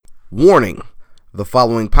Warning: the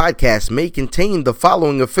following podcast may contain the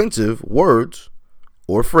following offensive words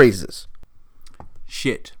or phrases.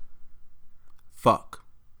 Shit. Fuck.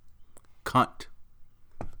 Cunt.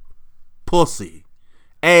 Pussy.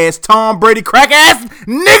 Ass Tom Brady crack ass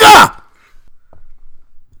nigga!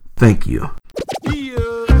 Thank you.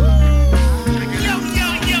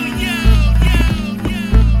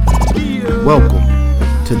 Welcome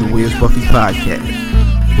to the Where's Buffy podcast,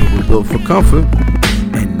 where we're built for comfort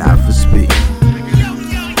and not for speed.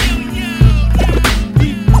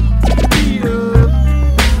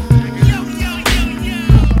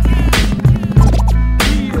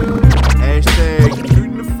 Hashtag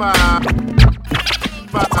shooting the five.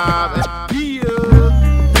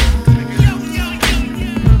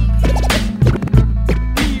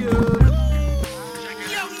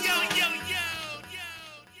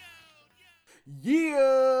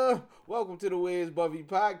 Yeah! Welcome to the Where's Buffy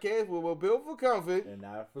podcast, where we're built for comfort and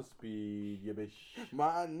not for speed, yeah, bitch.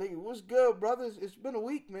 My nigga, what's good, brothers? It's been a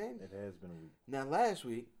week, man. It has been a week. Now, last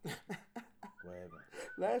week,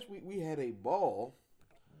 we had a ball.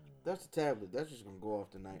 That's the tablet. That's just gonna go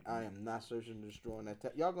off tonight. I am not searching and destroying that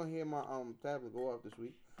tablet. Y'all gonna hear my tablet go off this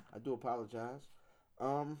week. I do apologize.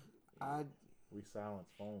 We silence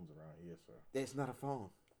phones around here, sir. That's not a phone.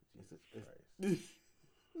 Jesus Christ.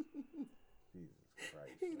 Jesus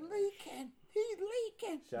Christ. He's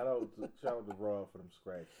leaking. Shout out to Raw for them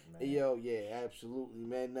scratches, man. Yo, yeah, absolutely,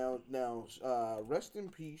 man. Now, rest in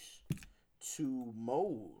peace to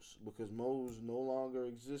Moe's, because Moe's no longer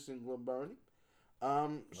exists in Glen Burnie.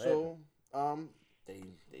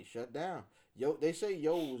 They shut down. They say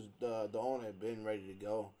Yo was the owner had been ready to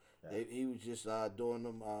go. He was just doing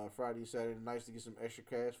them Friday, Saturday nights to get some extra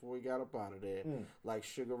cash before he got up out of there, like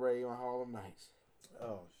Sugar Ray on Harlem Nights.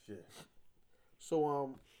 Oh shit.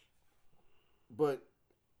 So but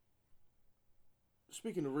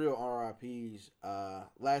speaking of real RIPs,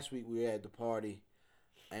 last week we had the party,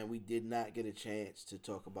 and we did not get a chance to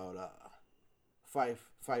talk about Fife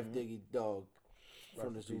Diggy Dog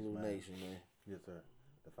from the Zulu Nation, man. Yes, sir.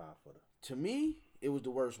 The 5-footer. To me, it was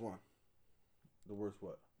the worst one. The worst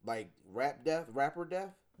what? Like rapper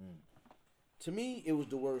death. To me, it was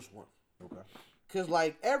the worst one. Okay. Cause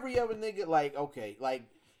like every other nigga, like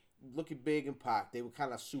look at Big and Pac, they were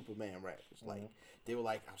kind of Superman rappers. Like they were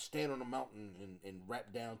like, I'll stand on a mountain and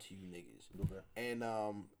rap down to you niggas. Okay. And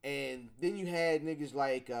then you had niggas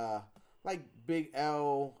like Big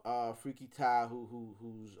L, Freaky Ty,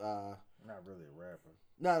 who's not really a rapper.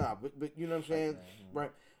 No, but you know what I'm saying,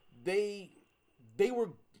 right? They were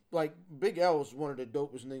like, Big L was one of the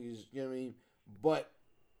dopest niggas, you know what I mean? But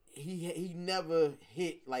he never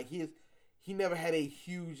hit, like he never had a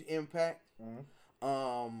huge impact.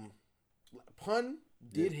 Pun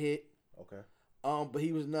did hit. Okay. But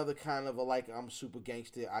he was another kind of a like, I'm super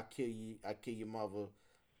gangster, I kill your mother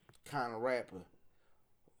kind of rapper.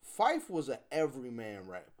 Fife was a everyman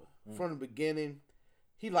rapper from the beginning.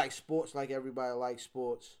 He liked sports like everybody likes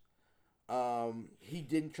sports. He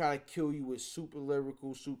didn't try to kill you with super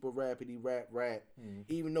lyrical, super rapidy rap,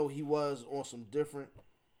 even though he was on some different.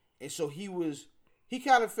 And so he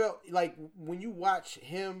kind of felt like when you watch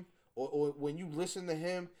him or when you listen to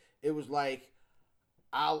him, it was like,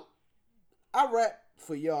 I rap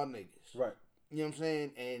for y'all niggas. Right. You know what I'm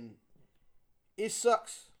saying? And it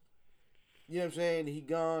sucks. You know what I'm saying? He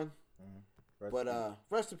gone.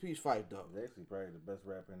 Rest in peace, Fife, dog. He's actually probably the best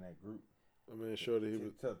rapper in that group. I mean, surely he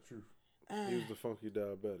was tell the truth. He was the funky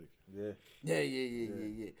diabetic. Yeah.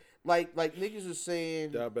 Like niggas are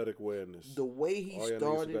saying diabetic awareness. The way he all started.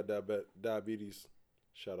 All y'all niggas who got diabetes.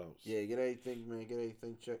 Shout outs. Yeah, get everything, man. Get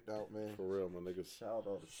everything checked out, man. For real, my niggas. Shout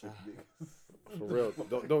out to shit niggas. For real.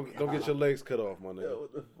 Don't get your legs cut off, my nigga. Yo,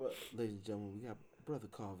 what the fuck? Ladies and gentlemen, we got Brother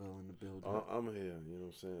Carvel in the building. I'm here. You know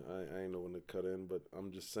what I'm saying? I ain't know when to cut in, but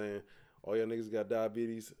I'm just saying, all y'all niggas got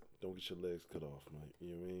diabetes. Don't get your legs cut off, man. You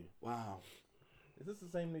know what I mean? Wow. Is this the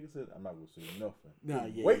same nigga said? I'm not gonna say nothing. Nah,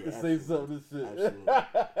 yeah. Wait to say something. This shit.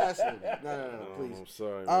 Absolutely. No, please. I'm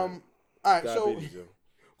sorry. Man. All right. Diabetes, so, yo.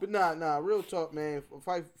 but nah. Real talk, man.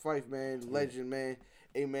 Fife, man. Legend, man.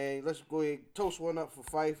 Hey, man. Let's go ahead. Toast one up for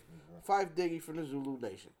Fife. Fife Diggy from the Zulu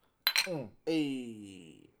Nation.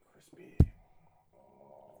 Hey. Crispy.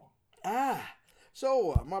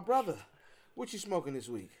 So my brother, what you smoking this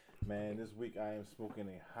week? Man, this week I am smoking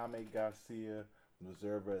a Jaime Garcia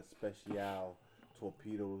Reserva Especial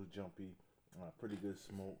Torpedo Jumpy. Pretty good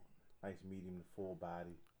smoke. Nice medium to full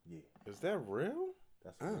body. Yeah. Is that real?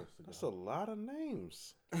 That's the worst cigar. That's a lot of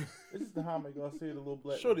names. This is the Jaime Garcia, the little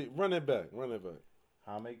black. Shorty, run it back.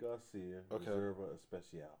 Jaime Garcia Reserva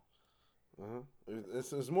Especial.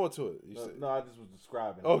 It's more to it. No, I just was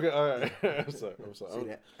describing. Okay, all right. I'm sorry. See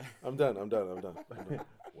that? I'm done. I'm done.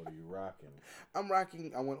 What are you rocking? I'm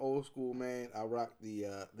rocking. I went old school, man. I rock the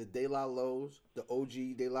De La Lows, the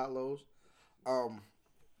OG De La Lows,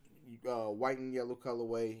 white and yellow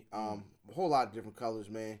colorway. A whole lot of different colors,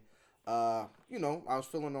 man. I was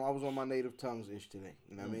feeling. I was on my native tongues ish today.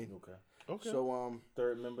 You know what I mean? Okay. So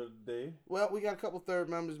third member of the day. Well, we got a couple third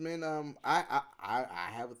members, man. I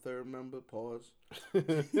have a third member. Pause. We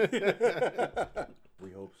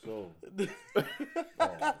hope so.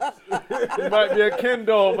 You might be a Ken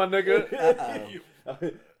doll, my nigga.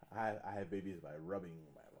 I have babies by rubbing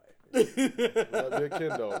my wife. You might be a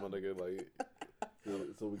Ken doll, my nigga. Like,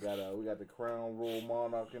 so we got the Crown Royal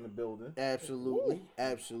Monarch in the building. Absolutely, Woo.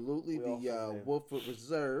 absolutely. The Woodford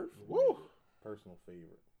Reserve. Woo. Personal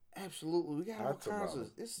favorite. Absolutely, we got all kinds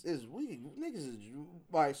of. This is we niggas is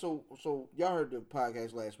right. So y'all heard the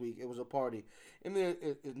podcast last week. It was a party, and there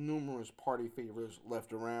is numerous party favors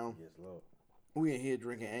left around. Yes, Lord. We in here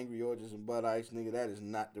drinking Angry Orchards and Bud Ice, nigga. That is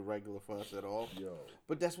not the regular for us at all. Yo,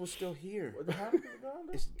 but that's what's still here. What the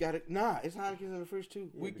Heineken? It's got it. Nah, it's Heineken's in the fridge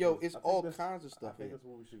too. Yeah, It's all kinds of stuff. I think that's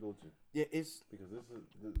what we should go to. Yeah, it's because this is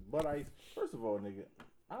the Bud Ice. First of all, nigga,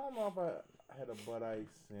 I don't know if I had a Bud Ice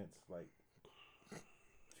since like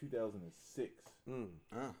 2006.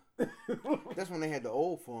 That's when they had the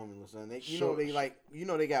old formula, son. They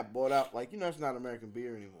they got bought out. Like, it's not American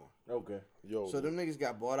beer anymore. Okay. So them niggas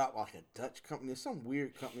got bought out like a Dutch company, some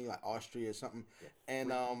weird company like Austria or something.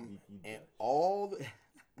 And all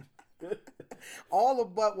the all the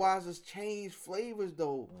Budweisers changed flavors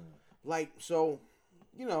though. Like, so,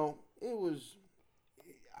 it was.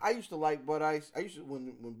 I used to like Bud Ice.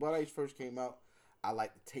 When Bud Ice first came out, I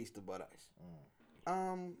liked the taste of Bud Ice.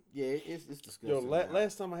 Yeah, it's disgusting. Yo,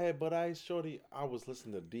 last time I had Bud Ice, shorty, I was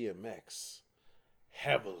listening to DMX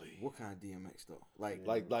heavily. What kind of DMX though? Like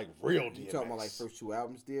real DMX. You talking about like first two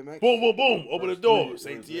albums, DMX? Boom, boom, boom. Open the doors.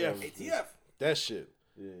 ATF. ATF. That shit.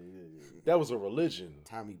 Yeah. That was a religion.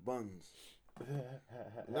 Tommy Buns.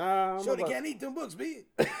 Nah, Shorty can't eat them books, B.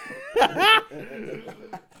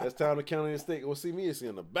 That's time to count in the steak. Well, see me, it's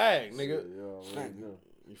in the bag, nigga.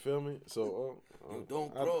 You feel me? So,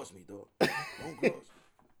 don't cross me, dog. Don't cross.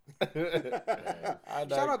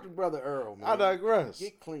 Shout out to Brother Earl, man. I digress.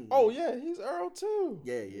 Get clean. Oh yeah, he's Earl too.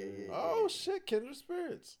 Yeah. Oh shit, kindred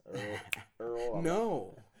spirits. Earl.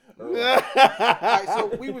 No. All right,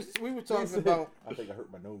 so we were talking about. I think I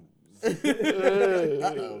hurt my nose.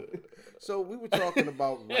 So we were talking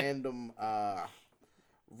about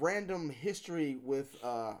random history with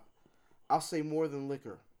I'll say more than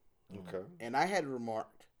liquor. Okay. And I had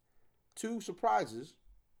remarked 2 surprises.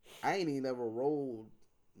 I ain't even ever rolled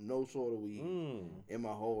no sort of weed in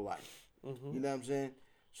my whole life. Mm-hmm. You know what I'm saying?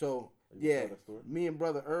 So me and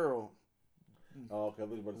Brother Earl. Oh, okay.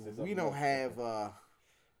 We don't have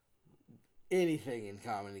anything in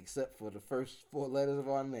common except for the first 4 letters of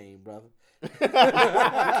our name, brother.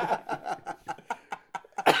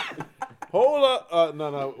 Hold up.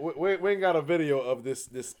 No. We ain't got a video of this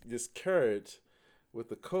carrot with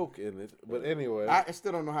the Coke in it. But anyway. I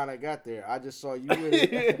still don't know how that got there. I just saw you with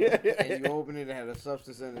it. And you opened it and had a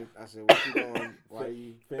substance in it. I said, what you doing? Why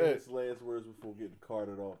you... Famous last words before getting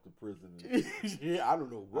carted off to prison. Yeah, I don't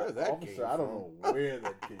know where that came from. I don't know where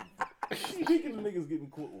that came from. Speaking of niggas getting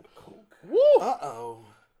caught with Coke. Woo! Uh-oh.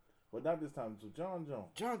 But not this time. So John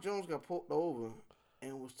Jones got pulled over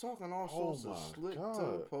and was talking all sorts of slick to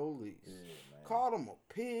the police. Yeah, called him a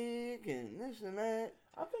pig and this and that.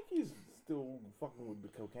 I think he's still fucking with the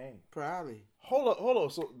cocaine. Probably. Hold up.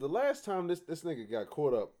 So the last time this nigga got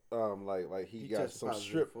caught up, like he got some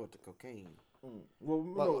strip for the cocaine.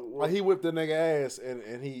 Well, he whipped the nigga ass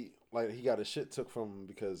and he got his shit took from him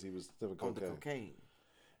because he was still cocaine.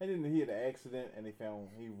 And then he had an accident, and he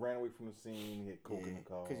ran away from the scene. He had coke in the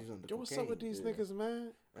car. Yo, what's up with these niggas,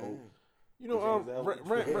 man? You know,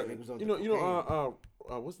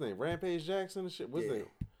 what's his name? Rampage Jackson and shit. What's his name?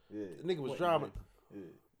 Yeah. The nigga was driving.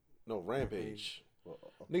 Yeah. No, Rampage.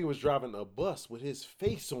 Nigga was driving a bus with his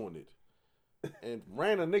face on it, and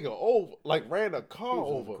ran a nigga over, ran a car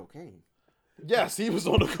over. Cocaine. Yes, he was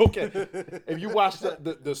on the cocaine. If you watch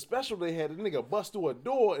the special they had, the nigga bust through a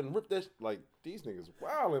door and ripped that. These niggas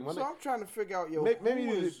wildin', man. So I'm trying to figure out, maybe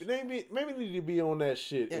need to be on that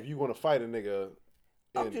shit if you want to fight a nigga.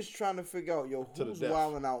 I'm just trying to figure out, who's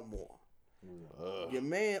wilding out more. Your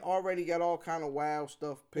man already got all kind of wild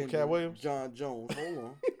stuff pending. Cat Williams? John Jones. Hold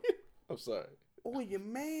on. I'm sorry. Oh, your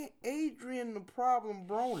man Adrian the Problem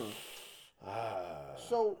Broner.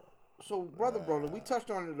 So, Brother Broner, we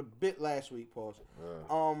touched on it a bit last week, pause. Good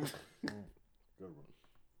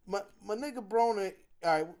one. My nigga Broner,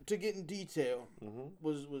 all right, to get in detail,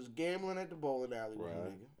 was gambling at the bowling alley with a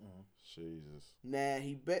nigga. Jesus. Nah,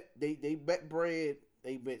 he bet they bet bread.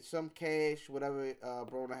 They bet some cash, whatever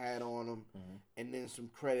Broner had on him, and then some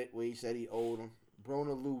credit where he said he owed him.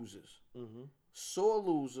 Broner loses. Sore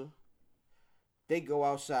loser. They go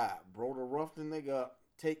outside. Broner roughed the nigga up.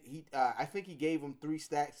 I think he gave him 3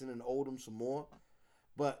 stacks and then owed him some more.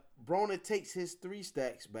 But Broner takes his 3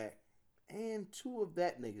 stacks back and 2 of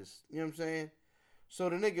that niggas. You know what I'm saying? So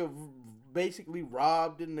the nigga basically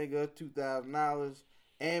robbed the nigga $2,000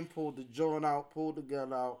 and pulled the joint out, pulled the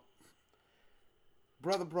gun out.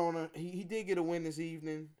 Brother Broner, he did get a win this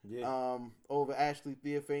evening over Ashley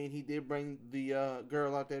Theophane. He did bring the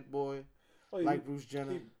girl out, that boy. Like Bruce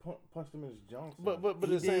Jenner. He punched him in his Johnson. But at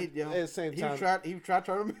the same time, he tried to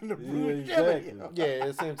turn him into Bruce Jenner. Yeah, at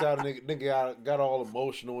the same time, nigga got all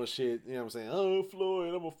emotional and shit. You know what I'm saying? Oh,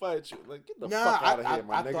 Floyd, I'm gonna fight you. Like, get the fuck out of here,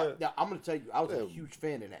 my nigga. I'm gonna tell you, I was a huge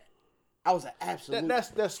fan of that. I was an absolute.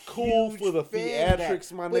 That's cool for the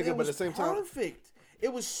theatrics, my nigga. But at the same time, perfect.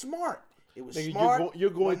 It was smart. It was nigga, smart. You're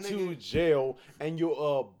going to jail and you're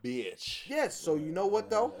a bitch. Yes. So you know what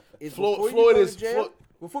though? Floyd is jail.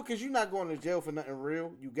 Because you're not going to jail for nothing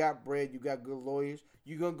real. You got bread. You got good lawyers.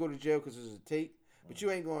 You're gonna go to jail because it's a tape. But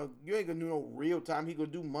you ain't gonna do no real time. He gonna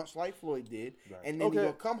do much like Floyd did, and then he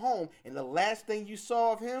gonna come home. And the last thing you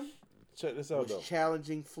saw of him, check this out, was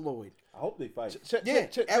challenging Floyd. I hope they fight.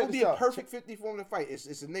 That would be a perfect 50 for him to fight.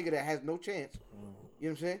 It's a nigga that has no chance. You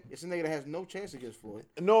know what I'm saying? It's a nigga that has no chance against Floyd.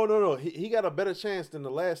 No. He got a better chance than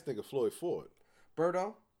the last nigga Floyd fought.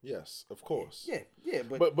 Birdo? Yes, of course. Yeah,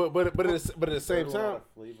 but at the same time,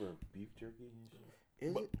 flavor of beef jerky.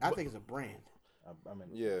 Is it? I think it's a brand. I mean,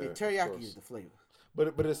 teriyaki is the flavor. But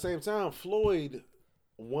at the same time, Floyd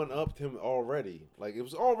one-upped him already. Like, it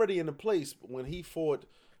was already in the place when he fought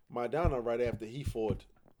Maidana right after he fought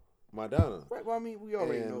Maidana. Right. Well, I mean, we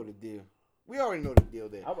already know the deal. We already know the deal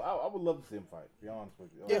there. I would love to see him fight. To be honest with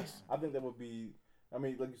you. Yes. I think that would be. I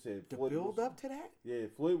mean, like you said, the build up to that. Yeah,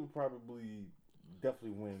 Floyd would probably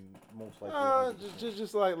definitely win most likely.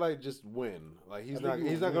 Just win. Like he's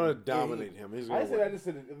not going to dominate him. He's I just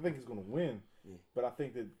said I think he's going to win, but I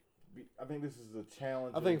think this is a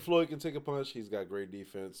challenge. I think Floyd can take a punch. He's got great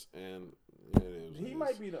defense, and he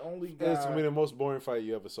might be the only guy. It's going to be the most boring fight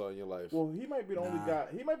you ever saw in your life. Well, he might be the only guy.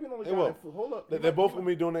 He might be the only guy. Hold up. They're both going to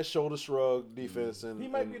be doing that shoulder shrug defense, and he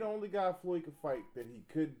might be the only guy Floyd could fight that he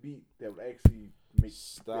could beat that would actually make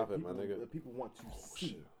my nigga. That people want to see.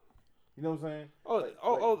 Shit. You know what I'm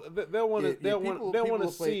saying? They'll want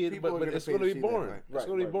to see it, but it's going to be boring. It's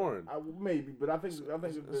going to be boring. Maybe, but I think it's going to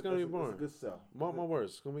be boring. It's a good sell. Mark my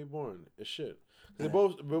words, it's going to be boring. It's shit. They're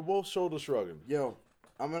both shoulder shrugging. Yo,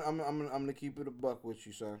 I'm gonna keep it a buck with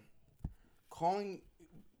you, son.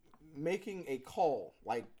 Making a call,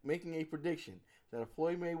 like making a prediction that a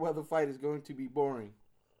Floyd Mayweather fight is going to be boring,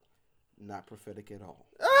 not prophetic at all.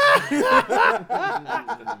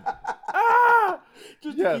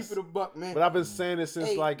 Just to keep it a buck, man. But I've been saying it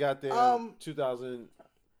since goddamn 2010.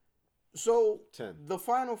 So the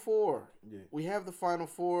Final Four. Yeah. We have the Final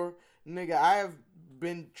Four. Nigga, I have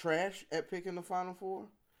been trash at picking the Final Four.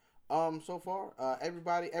 So far.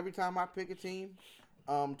 Every time I pick a team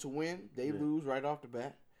to win, they lose right off the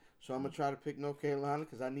bat. So I'm gonna try to pick North Carolina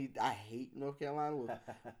because I hate North Carolina with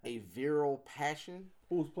a virile passion.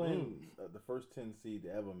 Who's playing the first 10 seed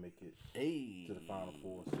to ever make it to the Final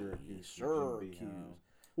Four? Syracuse.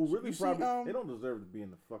 Who really they don't deserve to be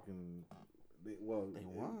in the fucking. They won.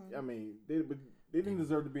 I mean, they didn't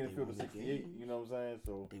deserve to be in the field of 68. You know what I'm saying?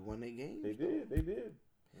 So they won their game. They did.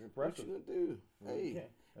 Impressive. What you gonna do? Hey,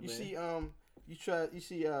 you see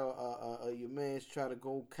your man's try to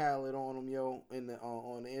go Kyle it on him, yo,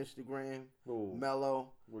 on the Instagram. Ooh.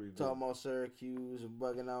 Mello talking about Syracuse and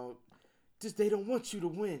bugging out. Just they don't want you to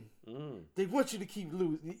win. They want you to keep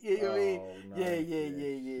losing. You know what I mean?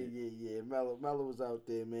 Yeah. Mello was out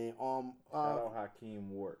there, man. Shout out Hakeem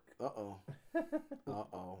Work. Uh-oh.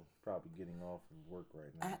 Probably getting off of work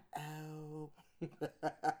right now.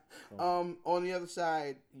 On the other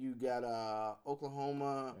side, you got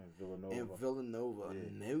Oklahoma and Villanova. Yeah.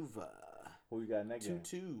 Nova. Who you got in that game?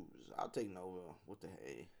 2-2s. I'll take Nova. What the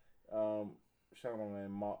hey? Shout out my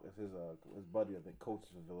man Mark. That's his buddy. I think coaches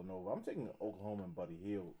for Villanova. I'm taking Oklahoma and Buddy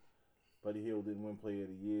Hield. Buddy Hield didn't win Player of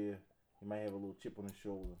the Year. He might have a little chip on his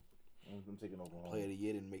shoulder. I'm taking Oklahoma. Player of the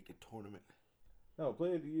Year didn't make the tournament. No,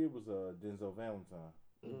 Player of the Year was Denzel Valentine.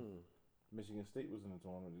 Michigan State was in the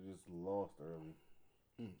tournament. They just lost early.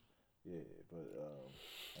 Yeah, but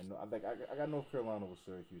and I think I got North Carolina with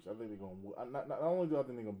Syracuse. I think they're gonna. Not only do I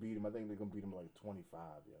think they're gonna beat them, I think they're gonna beat them like 25.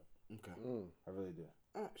 Yeah. Okay. I really do.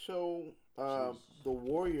 So the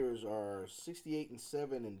Warriors are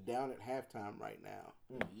 68-7 and down at halftime right now.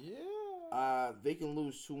 Yeah. They can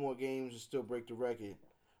lose 2 more games and still break the record.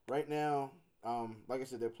 Right now, like I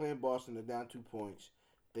said, they're playing Boston. They're down 2 points.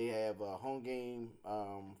 They have a home game.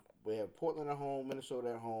 We have Portland at home,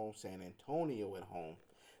 Minnesota at home, San Antonio at home.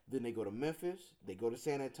 Then they go to Memphis. They go to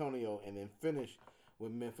San Antonio, and then finish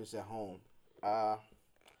with Memphis at home.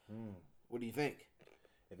 What do you think?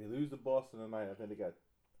 If they lose to Boston tonight, I think they got.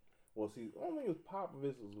 Well, see, the only thing is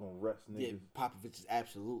Popovich is gonna rest niggas. Yeah, Popovich is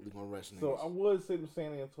absolutely gonna rest niggas. So I would say the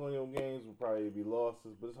San Antonio games would probably be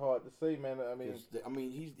losses, but it's hard to say, man. I mean,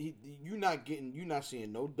 you're not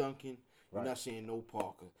seeing no Duncan, you're not seeing no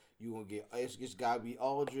Parker. You gonna get it's gotta be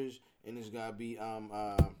Aldridge and it's gotta be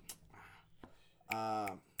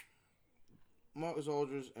Marcus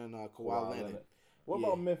Aldridge and Kawhi Leonard. What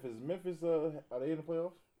about Memphis? Memphis, are they in the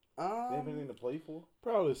playoffs? They have anything to play for?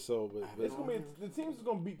 Probably so, but it's gonna be the teams that's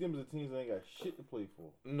gonna beat them as the teams that ain't got shit to play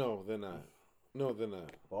for. No, they're not.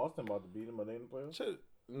 Boston about to beat them. Are they in the playoffs?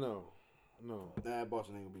 No. Nah,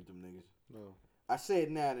 Boston ain't gonna beat them niggas. No. I say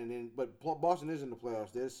it now and then, but Boston is in the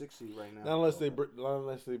playoffs. They're the 6th seed right now. Not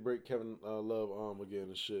unless they break Kevin Love arm again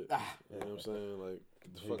and shit. You know what I'm saying? Like,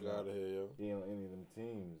 get the fuck out of here, yo. He ain't on any of them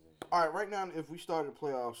teams. All right, right now, if we start the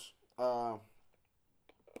playoffs,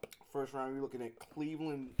 first round, we're looking at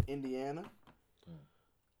Cleveland, Indiana,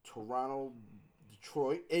 Toronto,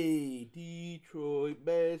 Detroit. Hey, Detroit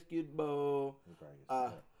basketball.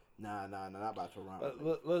 Nah, not by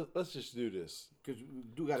Toronto. Let's just do this. Because we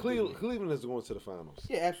do got Cleveland is going to the finals.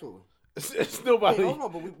 Yeah, absolutely. It's nobody. Hey, no,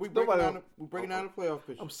 but we breaking down the playoff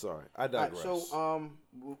picture. I'm sorry, I digress. Right, so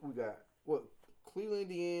we got Cleveland,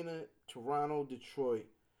 Indiana, Toronto, Detroit,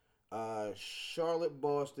 Charlotte,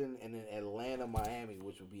 Boston, and then Atlanta, Miami,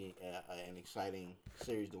 which would be an exciting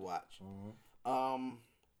series to watch.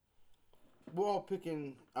 We're all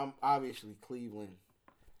picking, obviously, Cleveland.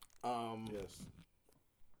 Yes.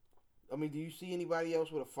 I mean, do you see anybody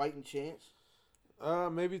else with a fighting chance?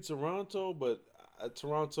 Maybe Toronto, but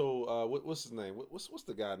Toronto. What's his name? What's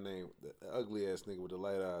the guy name? The ugly ass nigga with the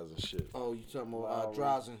light eyes and shit. Oh, you talking about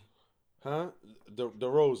Drazen? Huh?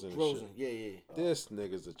 DeRozan. DeRozan, yeah. This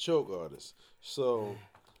nigga's a choke artist. So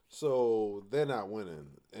they're not winning,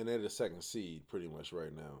 and they're the 2nd seed pretty much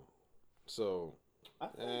right now. So, I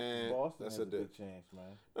think Boston has a good chance,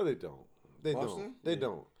 man. No, they don't. They Boston?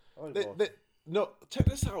 don't. No, check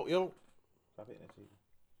this out, yo. Stop hitting that shit.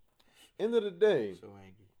 End of the day, so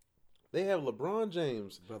angry. They have LeBron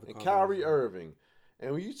James and Kyrie Irving,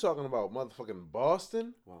 and when you talking about motherfucking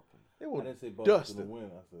Boston, they will dust it. Win.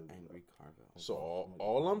 I said angry Carvel. So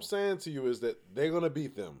all I'm saying to you is that they're gonna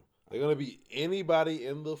beat them. They're gonna beat anybody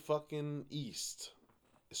in the fucking East.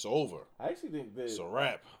 It's over. I actually think it's a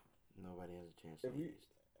wrap. Nobody has a chance in the East.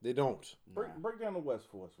 They don't. Break down the West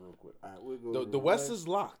for us real quick. All right, we'll go the West is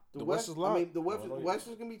locked. The West is locked. I mean, the West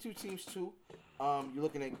is gonna be 2 teams too. You're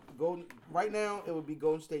looking at Golden. Right now, it would be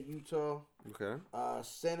Golden State, Utah. Okay.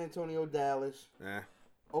 San Antonio, Dallas. Yeah.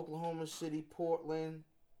 Oklahoma City, Portland.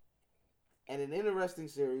 And an interesting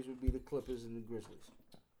series would be the Clippers and the Grizzlies.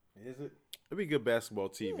 Is it? It'd be good basketball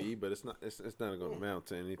TV, but it's not. It's not going to amount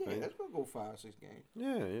to anything. Yeah, that's gonna go 5-6 games.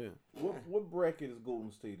 Yeah. What bracket is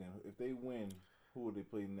Golden State in? If they win, who would they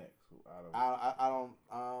play next? I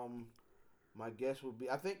don't. My guess would be.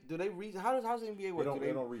 I think. Do they reseed? How's the NBA work?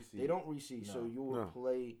 They don't reseed. They don't reseed. No. So you will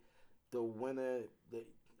play the winner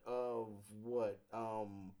of what?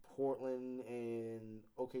 Portland and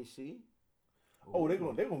OKC. Oh, they're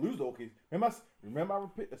gonna lose to OKC. Remember I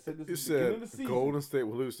said this. You at the beginning of the said season. Golden State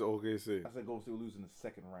will lose to OKC. I said Golden State will lose in the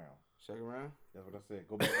 2nd round. 2nd round. That's what I said.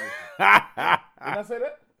 Go back. Didn't I say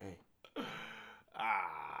that? Hey.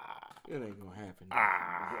 It ain't gonna happen.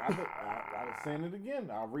 I'm saying it again.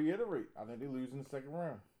 I'll reiterate. I think they lose in the 2nd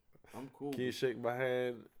round. I'm cool. Can you shake my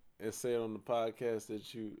hand and say it on the podcast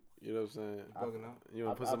that you know what I'm saying? Bugging out. You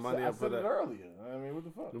want to put some money up for that? I said it earlier. I mean, what the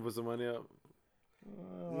fuck? You put some money up?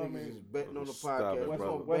 Niggas betting on the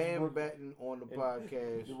podcast. Bam betting on the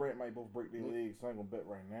podcast. The Rat might both break their legs, so I ain't gonna bet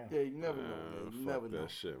right now. Yeah, you never know, man. You never know.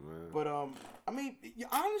 That shit, man. But I mean,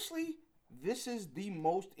 honestly, this is the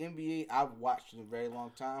most NBA I've watched in a very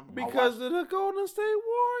long time. Because of the Golden State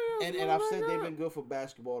Warriors. And I've said they've been good for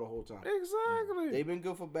basketball the whole time. Exactly. They've been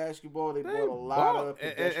good for basketball. They brought a lot of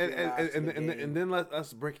and then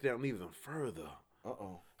let's break it down even further.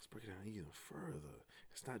 Let's break it down even further.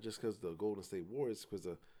 It's not just because the Golden State Warriors, it's because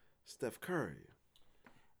of Steph Curry.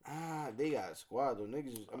 They got a squad though,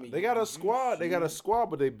 niggas. I mean, they got a squad. They got a squad,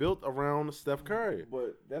 but they built around Steph Curry.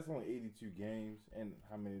 But that's only 82 games, and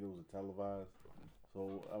how many of those are televised?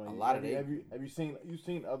 So I mean, a lot have you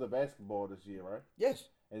seen other basketball this year, right? Yes.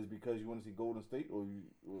 Is it because you want to see Golden State, or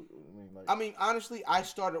I mean, honestly, I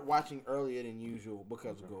started watching earlier than usual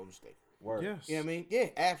because of Golden State. Word. Yes. You know what I mean? Yeah,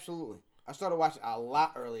 absolutely. I started watching a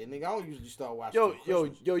lot earlier. Nigga, I don't usually start watching. Yo,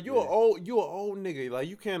 you an old nigga. Like,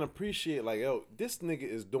 you can't appreciate, like, yo, this nigga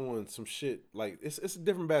is doing some shit. Like, it's a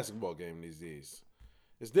different basketball game these days.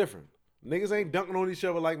 It's different. Niggas ain't dunking on each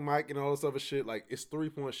other like Mike and all this other shit. Like, it's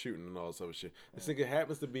 3-point shooting and all this other shit. This nigga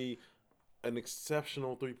happens to be an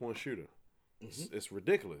exceptional 3-point shooter. It's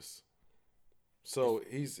ridiculous. So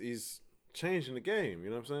he's changing the game.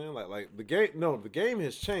 You know what I'm saying? Like the game. No, the game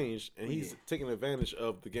has changed, and he's taking advantage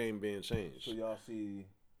of the game being changed. So y'all see.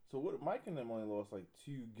 So what? Mike and them only lost like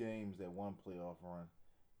 2 games that one playoff run.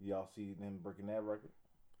 Y'all see them breaking that record?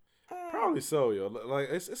 Probably so, yo. Like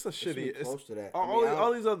it's a shitty. It's close to that.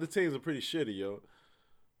 All these other teams are pretty shitty, yo.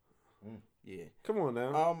 Yeah. Come on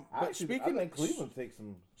now. But speaking of Cleveland, take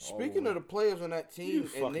some. Speaking of the players on that team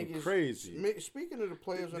and niggas crazy. Speaking of the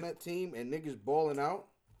players on that team and niggas balling out,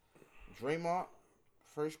 Draymond,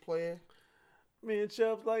 first player. Me and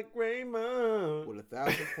Chubb's like Raymond with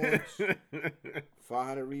 1,000 points,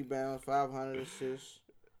 500 rebounds, 500 assists,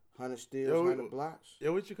 100 steals, 100 blocks.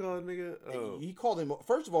 Yo, what you call a nigga? He called him.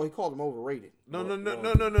 First of all, he called him overrated. No.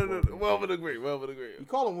 Welvin agree. He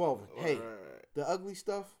called him Welvin. Hey, the ugly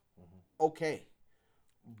stuff, okay.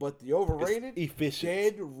 But the overrated, efficient.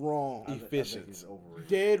 Dead wrong. Efficient.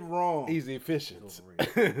 Dead wrong. He's efficient.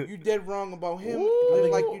 You dead wrong about him,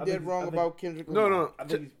 just like you dead wrong about Kendrick Lamar.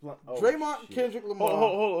 No. Draymond, Kendrick Lamar.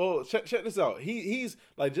 Hold. Check this out. He's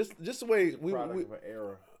like just the way we of an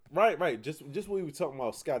era. Right. Just we were talking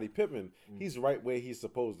about Scottie Pippen. He's right where he's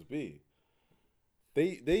supposed to be.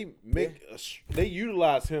 They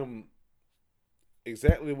utilize him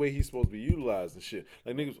exactly the way he's supposed to be utilized and shit.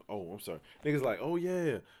 Like niggas, I'm sorry. Niggas like, oh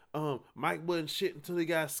yeah, Mike wasn't shit until he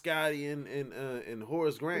got Scotty and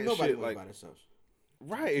Horace Grant. Nobody shit. Like by themselves.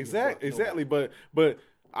 Right, exactly. But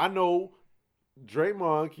I know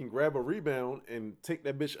Draymond can grab a rebound and take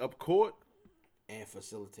that bitch up court and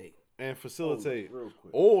facilitate. Real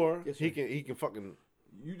quick. Or he can fucking.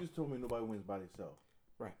 You just told me nobody wins by themselves.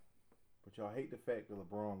 Right. But y'all hate the fact that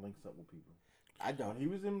LeBron links up with people. I don't. When he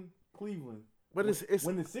was in Cleveland. But it's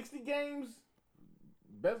when the 60 games,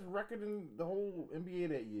 best record in the whole NBA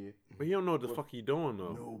that year. But he don't know what the fuck he doing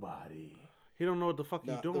though. Nobody. He don't know what the fuck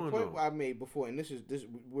he doing. The point I made before, and this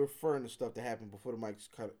we're referring to stuff that happened before the mics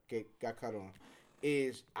got cut on,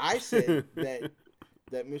 is I said that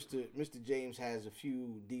Mr. James has a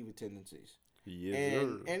few diva tendencies. Yes,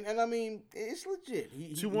 and I mean it's legit.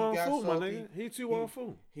 He got salty. My nigga. He too on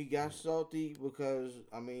fool. He got salty because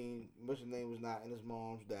I mean, what's his name was not in his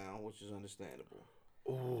mom's down, which is understandable.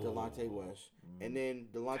 Delonte West, and then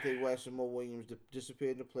Delonte West and Mo Williams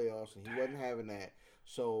disappeared in the playoffs, and he wasn't having that.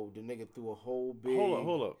 So the nigga threw a whole big.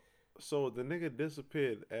 Hold up. So the nigga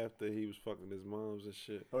disappeared after he was fucking his moms and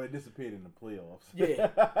shit. Oh, he disappeared in the playoffs. Yeah,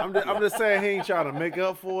 I'm just saying he ain't trying to make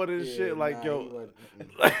up for it and shit. Like yo,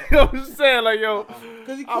 like, I'm just saying like yo,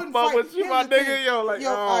 because he I couldn't fuck fight. with you, my nigga. Yo, like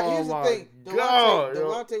here's the thing.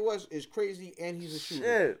 Delonte West is crazy and he's a shooter.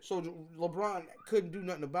 Shit. So LeBron couldn't do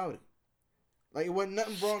nothing about it. Like it wasn't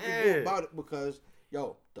nothing LeBron could do about it because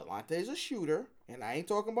Delonte's a shooter. And I ain't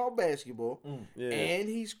talking about basketball. And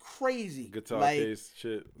he's crazy. Guitar case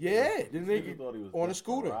shit. Yeah. The nigga on a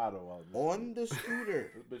scooter. On the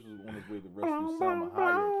scooter. This bitch was on his way to rescue Salma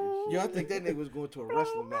Hayek. Yo, I think that nigga was going to a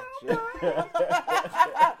wrestling match. Hey,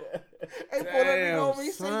 pull that nigga over.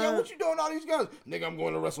 He said, yo, what you doing all these guns? Nigga, I'm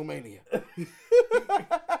going to WrestleMania.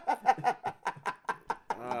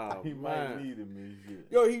 He might need him.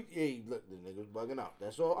 Yo, look, the nigga's bugging out.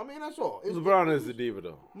 That's all. I mean, that's all. LeBron is the diva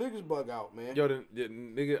though. Niggas bug out, man. Yo, the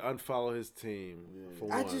nigga unfollow his team for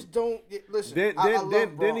one. I just don't listen.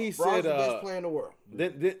 Then he said, the best player in the world.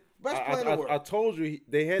 Best player in the world. I told you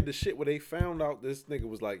they had the shit where they found out this nigga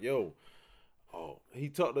was like, yo, he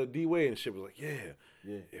talked to D-Wade and shit was like, yeah.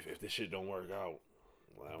 If this shit don't work out,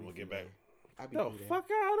 I'm gonna get back. No, fuck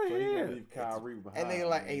out of here. Leave Kyrie behind. And they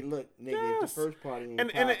like, hey, look, nigga, it's the first party.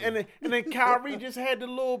 And then Kyrie just had the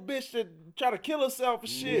little bitch to try to kill herself and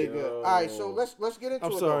shit. All right, so let's get into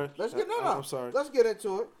it. Sorry. Let's get I'm sorry. Let's get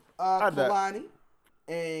into it. Kalani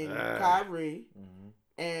and Kyrie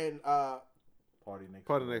and Party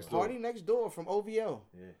Next Door from OVO.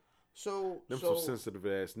 Yeah. So some sensitive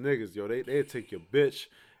ass niggas, yo. They'll take your bitch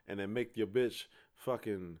and then make your bitch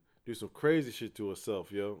fucking do some crazy shit to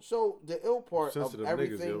herself, yo. So the ill part of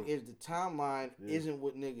everything niggas, is the timeline isn't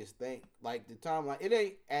what niggas think. Like the timeline, it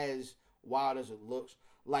ain't as wild as it looks.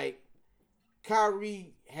 Like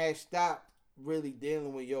Kyrie had stopped really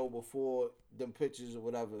dealing with Yo before them pictures or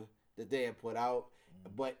whatever that they had put out,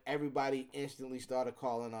 but everybody instantly started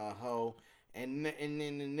calling her a hoe. And then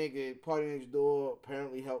the nigga Party Next Door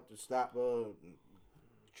apparently helped to stop her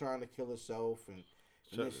trying to kill herself and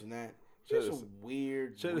this and that. It's a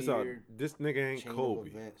weird. Check this out. This nigga ain't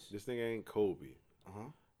Kobe. This nigga ain't Kobe.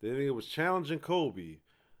 The nigga was challenging Kobe.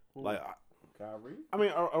 Who? Like Kyrie? I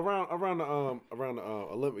mean around the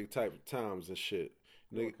Olympic type times and shit.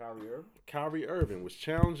 Nigga, Kyrie Irving? Kyrie Irving was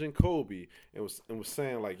challenging Kobe and was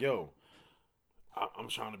saying like, yo, I'm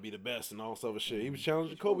trying to be the best and all this other shit. He was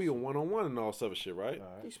challenging Kobe one-on-one and all this other shit, right?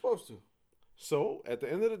 He's supposed to. So, at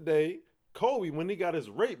the end of the day, Kobe, when he got his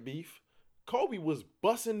rape beef, Kobe was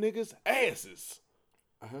busting niggas' asses.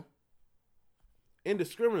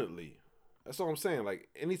 Indiscriminately. That's all I'm saying. Like,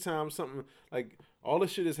 anytime something, like, all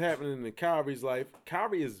this shit is happening in Kyrie's life,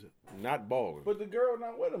 Kyrie is not balling. But the girl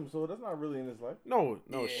not with him, so that's not really in his life. No,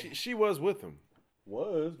 she was with him.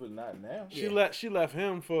 Was, but not now. She left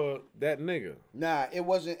him for that nigga. Nah, it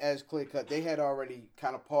wasn't as clear cut. They had already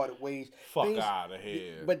kind of parted ways. Fuck out of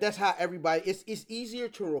here. But that's how everybody. It's easier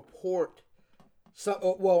to report.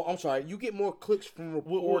 Well, I'm sorry. You get more clicks from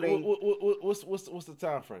reporting. What's the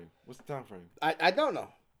time frame? What's the time frame? I don't know.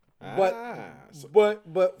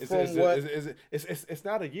 But it's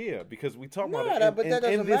not a year because we talk about it. But that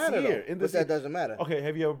doesn't matter. But that doesn't matter. Okay,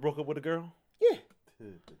 have you ever broke up with a girl? Yeah.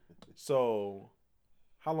 So,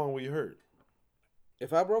 how long were you hurt?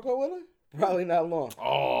 If I broke up with her, probably not long.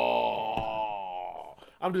 Oh,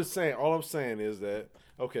 I'm just saying. All I'm saying is that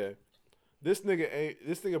okay, this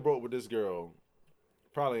nigga broke with this girl,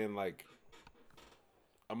 probably in like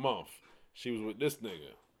a month. She was with this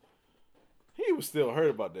nigga. He was still hurt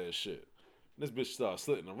about that shit. This bitch started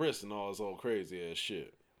slitting the wrist and all this old crazy ass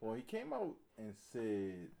shit. Well, he came out and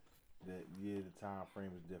said that the time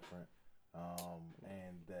frame is different,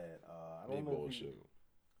 and that I don't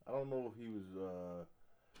know if he was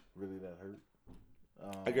really that hurt.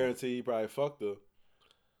 I guarantee he probably fucked her.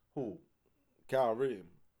 Who? Kyrie.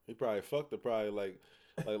 He probably fucked her probably like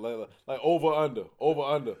over under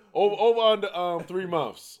 3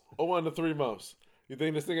 months. Over under 3 months. You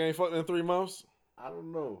think this thing ain't fucked in 3 months? I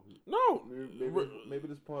don't know. No. Maybe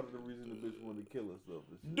that's part of the reason the bitch wanted to kill herself.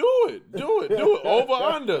 Do it. Over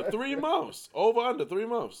under 3 months. Over under 3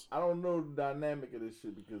 months. I don't know the dynamic of this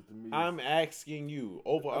shit because to me, I'm asking you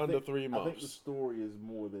under 3 months. I think the story is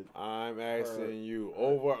more that I'm asking you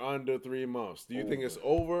over under 3 months. Do you think it's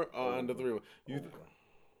over or under 3 months?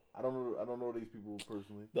 I don't know these people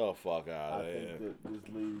personally. The fuck out of here. I think that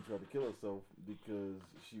this lady tried to kill herself because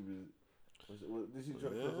she was. Did she try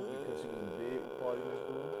to kill herself because she was in bed with Party Next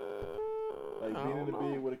Door? Like being in the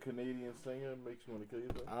bed with a Canadian singer makes you want to kill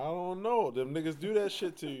yourself? I don't know. Them niggas do that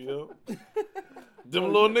shit to you, yo.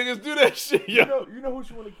 Them little niggas do that shit, yo. You know who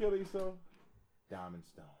she want to kill herself? Diamond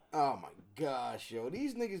Stone. Oh my gosh, yo.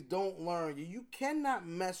 These niggas don't learn. You cannot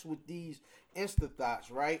mess with these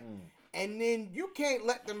instathots, right? And then you can't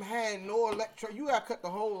let them have no You gotta cut the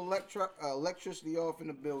whole electricity off in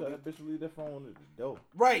the building. So that bitch leave that phone at the door.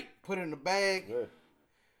 Right. Put it in the bag. Yeah.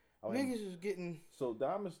 Niggas is getting. So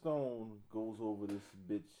Diamond Stone goes over this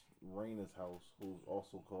bitch Raina's house, who's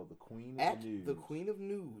also called the Queen of Nudes. The Queen of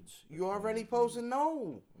Nudes. You already posted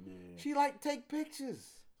no. Yeah. She take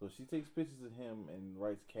pictures. So she takes pictures of him and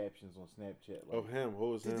writes captions on Snapchat. Of him?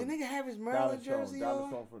 Who is him? Did the nigga have his Maryland jersey on? Diamond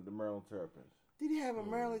Stone from the Maryland Terrapins. Did he have a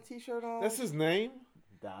Maryland t-shirt on? That's his name?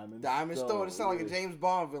 Diamond Stone. It sounds like a James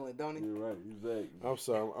Bond villain, don't he? You're right, exactly. I'm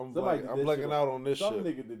sorry. I'm blanking out on this shit. Some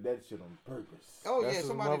nigga did that shit on purpose. Oh, yeah.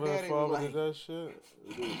 Somebody daddy was like... did that shit?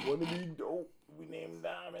 One of these dope. We named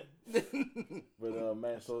Diamond. But,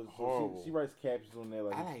 man, so she writes captions on there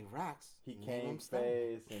like... I like rocks. He came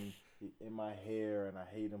fast and in my hair, and I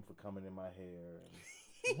hate him for coming in my hair.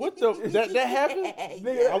 What the? That happened?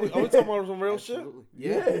 Nigga, are we talking about some real shit?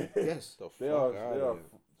 Yeah. Yes. They are still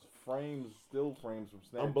frames from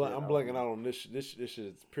Snapchat. I'm blanking out on this. This shit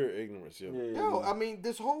is pure ignorance, yo. Yo, I mean,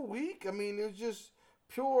 this whole week, it's just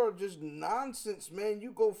pure nonsense, man.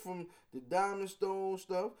 You go from the Diamond Stone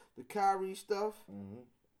stuff, the Kyrie stuff,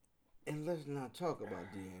 and let's not talk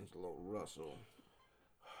about D'Angelo Russell.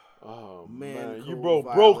 Oh man, you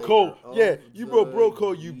broke bro code. Yeah, you broke bro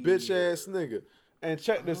code, you bitch ass nigga. And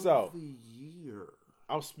check this out.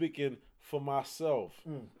 I'm speaking for myself.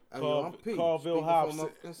 Carville Hobson.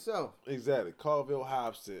 Exactly. Carville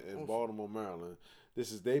Hobson in Baltimore, Maryland.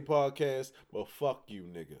 This is their podcast, but fuck you,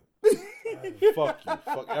 nigga. Fuck you.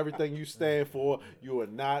 Fuck everything you stand for. You are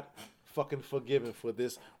not fucking forgiven for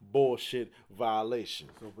this bullshit violation.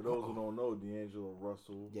 So for those who don't know, D'Angelo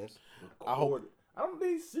Russell. Yes. I hope. I don't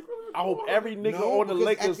think secretly. I hope every nigga on the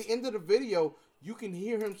Lakers. At the end of the video, you can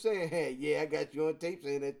hear him saying, "Hey, yeah, I got you on tape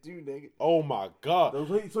saying that too, nigga." Oh my god.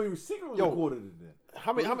 So he secretly recorded it then.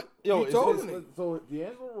 How many? Yo, so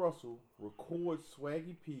D'Angelo Russell records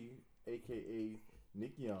Swaggy P, aka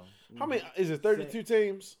Nick Young. How many? Is it 32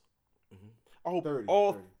 teams? I hope 30,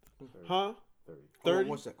 all. 30. Huh?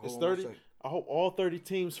 30. It's 30. I hope all 30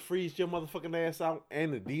 teams freeze your motherfucking ass out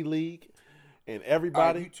and the D League and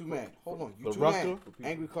everybody. Right, you too mad. Hold on. You the too Rucker. mad.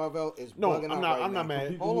 Angry Carvel is no, bugging out right I'm not now.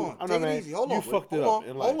 mad. Hold on. I'm Take not it mad. easy. Hold on. You fucked it up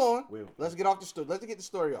in life. Hold on. Let's get off the story. Let's get the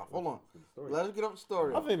story off. Hold on. Let's get off the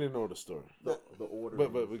story I off. think they know the story. The order.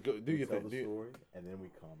 But we go, do your thing. The story, and then we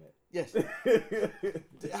comment. Yes.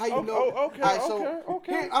 How you know? Okay. All right,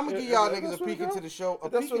 okay. Here, I'm gonna give y'all niggas a peek into the show. A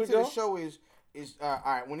That's peek into the show is all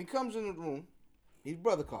right. When he comes in the room, he's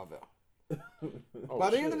Brother Carvel. By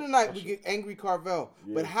the end of the night, we get Angry Carvel.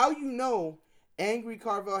 Yeah. But how you know Angry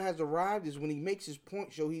Carvel has arrived is when he makes his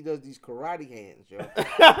point show. He does these karate hands, yo. He's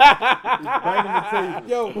banging the table.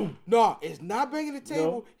 Yo, no, it's not banging the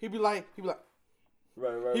table. No. He'd be like.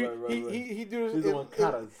 Right. He do He's doing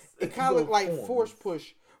katas. It kind of look like force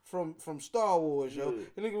push from Star Wars, yo.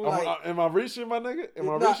 The nigga was like, am I reaching, my nigga? Am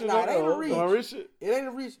I reaching? Nah, it ain't a reach. Am I reaching? It ain't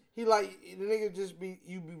a reach. He like the nigga just be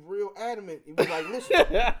real adamant. He be like, listen,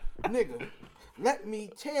 nigga, let me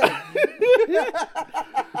tell you.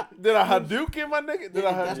 Did I Hadouken, my nigga? Did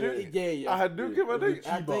I Hadouken? Yeah. I Hadouken, my nigga?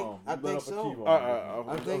 I think so.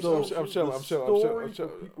 I think so.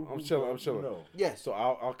 I'm chilling. Yes. So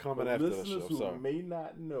I'll comment after the show. Listeners who may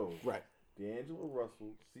not know, right? D'Angelo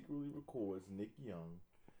Russell secretly records Nick Young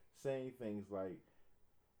saying things like,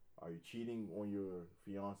 "Are you cheating on your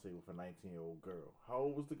fiance with a 19-year-old girl? How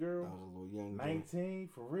old was the girl? I was a little young. 19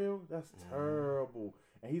 for real? That's terrible."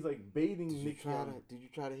 And he's like baiting Nick Young. Did you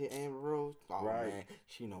try to hit Amber Rose? Oh right. Man,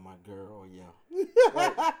 she know my girl. Yeah.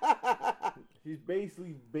 Like, he's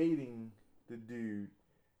basically baiting the dude.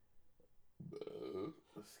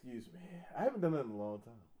 Excuse me. I haven't done that in a long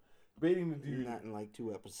time. Baiting the dude. Not in like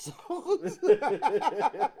 2 episodes.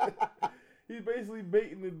 He's basically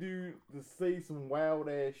baiting the dude to say some wild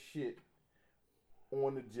ass shit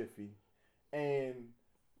on the Jiffy. And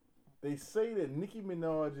they say that Nicki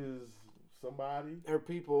Minaj's somebody, her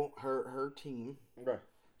people, her team, right,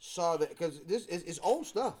 saw that because this is old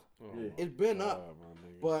stuff. Yeah. It's been up,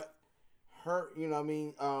 but her, you know, what I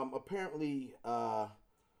mean, apparently,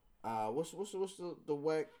 what's the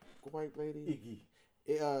white lady?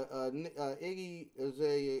 Iggy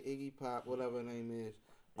Azalea, Iggy Pop, whatever her name is,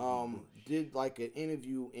 did like an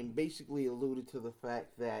interview and basically alluded to the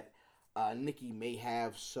fact that Nicki may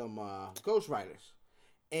have some ghostwriters,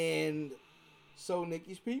 and so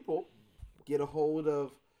Nicki's people get a hold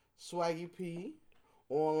of Swaggy P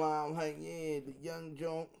online, like, yeah, the young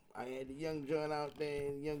joint. I had the young joint out there,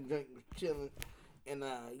 and the young joint was chilling. And,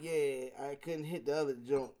 yeah, I couldn't hit the other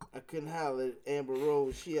joint. I couldn't holler at Amber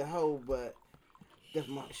Rose. She a hoe, but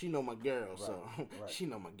she know my girl, right, so she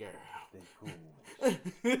know my girl. They cool.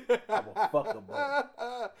 I will fuck them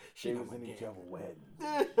both. She was in each other's wedding.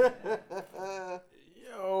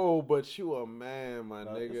 Yo, but you a man, my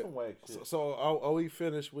nigga. Some whack shit. So are we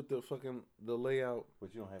finished with the layout?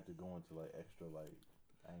 But you don't have to go into like extra like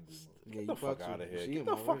angry mode. Get the fuck out of here. Get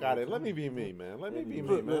the fuck out of here. Let me be me, man. Let me be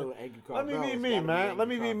me, man. Let me be me, man. Let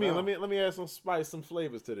me be me. Let me add some spice, some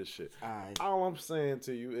flavors to this shit. All I'm saying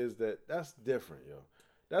to you is that that's different, yo.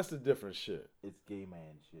 That's the different shit. It's gay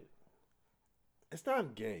man shit. It's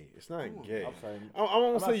not gay. It's not gay. I'm saying. I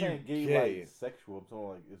won't say you gay. Like sexual. I'm talking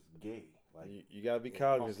like it's gay. Like you gotta be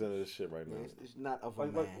cognizant of this shit right now. It's not of a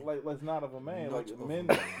man. Like it's not of a man. Much like of men,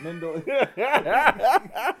 a man. men don't.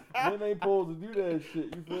 Men ain't supposed to do that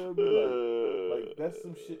shit. You feel me? Like that's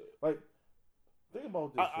some shit. Like think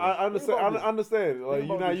about this. I understand. I understand. Like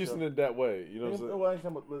you're not using it that way. You know what I'm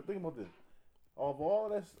saying? Think about this. Of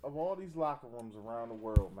all these locker rooms around the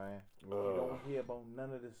world, man, you don't hear about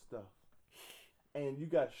none of this stuff. And you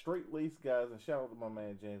got straight-laced guys, and shout out to my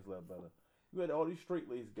man James Ledbetter. You had all these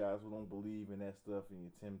straight-laced guys who don't believe in that stuff and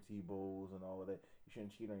your Tim Tebows and all of that. You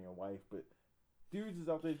shouldn't cheat on your wife, but dudes is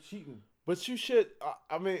out there cheating. But you should.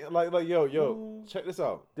 I mean, like, yo, who check this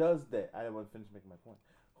out. Does that? I didn't want to finish making my point.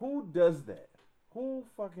 Who does that? Who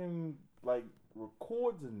fucking like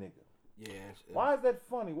records a nigga? Yes. Why is that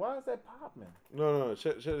funny? Why is that popping? No.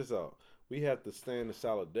 Check this out. We have to stand in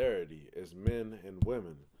solidarity as men and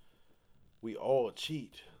women. We all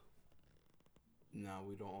cheat. No,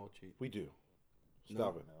 we don't all cheat. We do.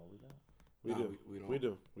 Stop it. No, we don't. We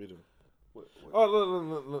do. We do.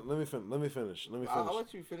 Oh, let me finish. I'll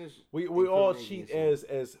let you finish. We all cheat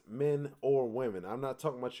as men or women. I'm not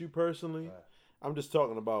talking about you personally. Right. I'm just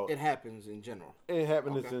talking about it happens in general. It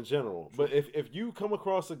happens in general. True. But if you come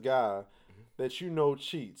across a guy that you know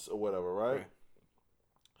cheats or whatever, right?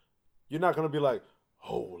 You're not gonna be like,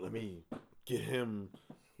 oh, let me get him.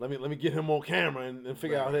 Let me get him on camera and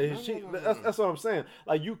figure out that he's cheating. That's what I'm saying.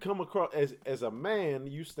 Like you come across as a man,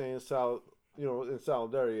 you stand solid. In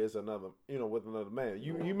solidarity as another, with another man.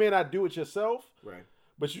 You may not do it yourself, right?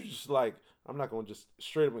 But you just like, I'm not gonna just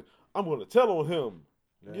straight up. I'm gonna tell on him.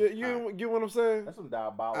 Yeah. You get what I'm saying? That's some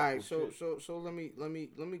diabolical. All right, so let me go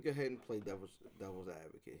ahead and play devil's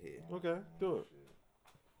advocate here. Okay, do it.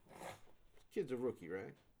 Kid's a rookie,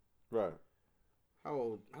 right? Right. How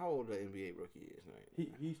old the NBA rookie is, right?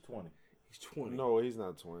 He's 20. He's 20. No, he's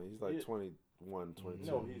not 20. He's like 21, 22.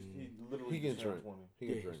 No, he literally he can drink. 20. He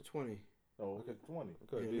can drink. He's 20. Oh, okay, 20.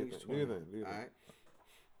 Okay, do you think? All right.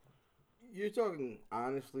 You're talking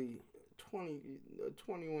honestly,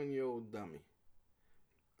 21-year-old dummy.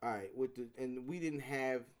 All right, and we didn't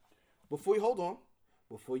have before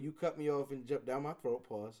you cut me off and jump down my throat.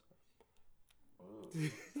 Pause.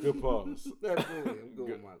 Good pause. Absolutely, I'm good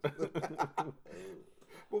with myself.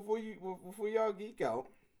 Before y'all geek out,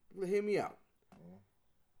 hear me out.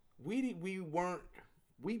 We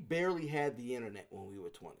barely had the internet when we were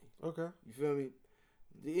 20. Okay. You feel me?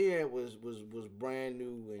 The internet was brand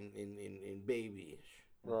new and babyish.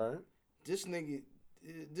 Right. This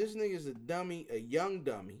nigga's a dummy, a young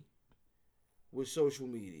dummy with social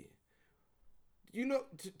media.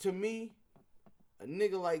 To me, a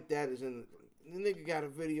nigga like that the nigga got a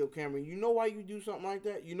video camera. You know why you do something like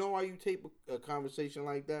that? You know why you tape a conversation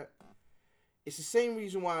like that? It's the same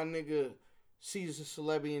reason why a nigga sees a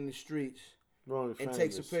celebrity in the streets and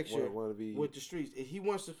takes a picture with the streets. If he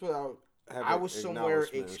wants to put out, I was somewhere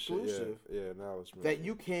exclusive that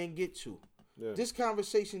you can't get to. Yeah. This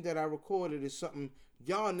conversation that I recorded is something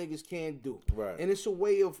y'all niggas can't do. Right. And it's a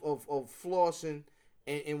way of flossing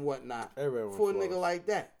and whatnot for a nigga like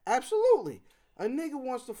that. Absolutely. A nigga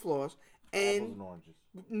wants to floss. And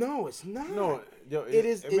no, it's not. No, yo,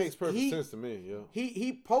 it makes perfect sense to me. Yo.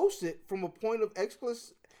 He posted from a point of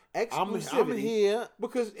exclusivity. I'm here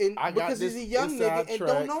because he's a young nigga and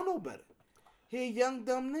don't know no better. He a young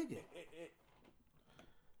dumb nigga.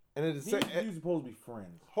 And he's supposed to be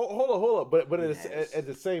friends. Hold up. But at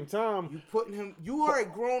the same time, you are a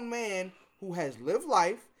grown man who has lived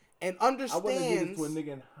life and understands. I wouldn't give it to a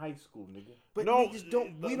nigga in high school, nigga. But niggas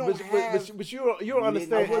don't. We don't have. But you don't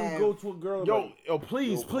understand. I wouldn't go to a girl. Yo,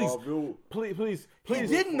 please. He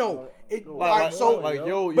didn't know.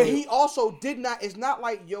 But he also did not. It's not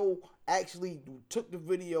like yo actually took the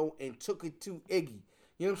video and took it to Iggy.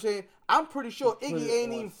 You know what I'm saying? I'm pretty sure Iggy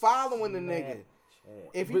ain't even following the nigga.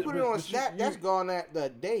 If he put it on Snap, that's gone at the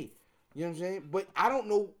day. You know what I'm saying? But I don't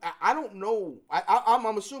know. I don't know.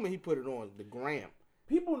 I'm assuming he put it on the gram.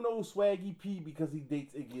 People know Swaggy P because he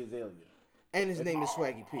dates Iggy Azalea. And his name is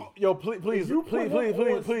Swaggy P. Yo, please.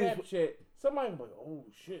 Snapchat, somebody be like, oh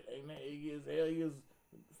shit, ain't that Iggy Azalea's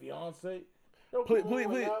fiance? Yo, please.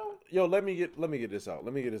 Yo, let me get this out.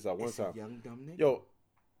 One time. Young dumb nigga. Yo,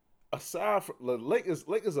 aside from the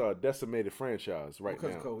Lakers are a decimated franchise right now.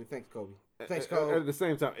 Thanks, Kobe. At the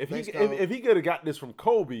same time, if he could have got this from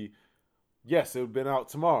Kobe, yes, it would have been out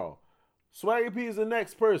tomorrow. Swaggy P is the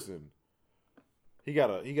next person. He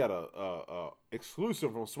got a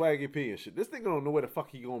exclusive from Swaggy P and shit. This nigga don't know where the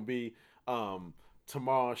fuck he gonna be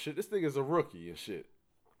tomorrow and shit. This nigga's a rookie and shit.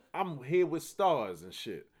 I'm here with stars and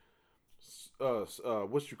shit.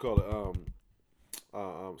 What you call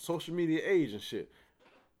it? Social media age and shit.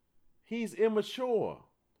 He's immature.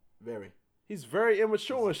 Very. He's very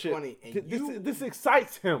immature and shit. 20, and this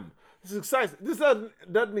excites him. This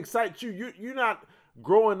doesn't excite you. You're not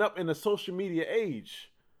growing up in a social media age.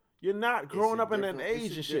 You're not growing up in that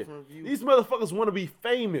age and shit. View. These motherfuckers want to be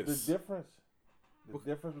famous. The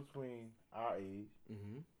difference between our age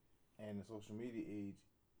and the social media age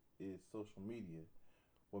is social media.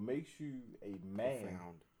 What makes you a man?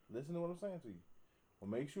 Listen to what I'm saying to you.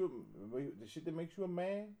 What makes you the shit that makes you a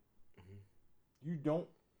man? You don't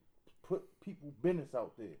put people business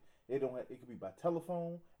out there. It could be by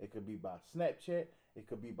telephone. It could be by Snapchat. It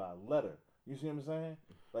could be by letter. You see what I'm saying?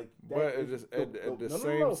 Like that. But at the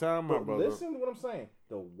same time, my brother. Listen to what I'm saying.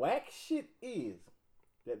 The whack shit is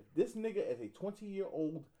that this nigga, as a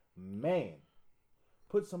 20-year-old man,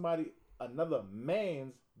 put another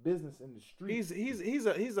man's business in the street.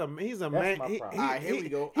 He's a man. All right, here we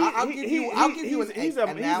go. I'll give you an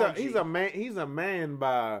analogy. He's a man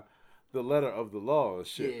by the letter of the law and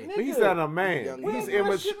shit. Yeah. But he's not a man. He's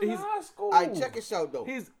immature. He's high school. All right, check this out though.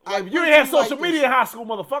 you ain't had social media in high school,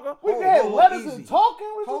 motherfucker. We had letters and talking.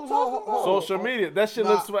 What you talking about? Social media. That shit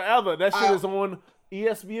lives forever. That shit is on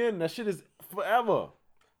ESPN. That shit is forever.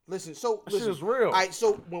 Listen, that shit is real. All right,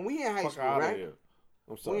 so when we in high school, right?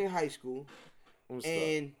 I'm sorry. We in high school,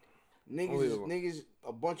 and niggas,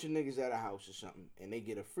 a bunch of niggas at a house or something, and they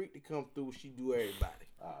get a freak to come through. She do everybody.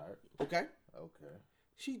 All right. Okay. Okay.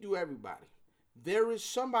 She do everybody. There is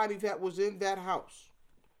somebody that was in that house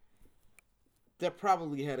that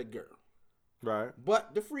probably had a girl. Right.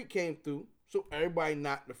 But the freak came through, so everybody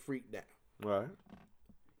knocked the freak down. Right.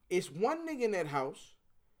 It's one nigga in that house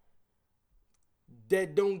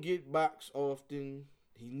that don't get boxed often.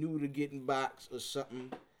 He new to getting boxed or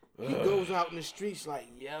something. He goes out in the streets like,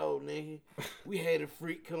 yo, nigga, we had a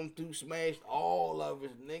freak come through, smashed all of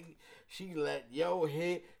us, nigga. She let yo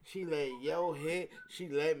hit, she let yo hit, she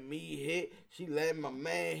let me hit, she let my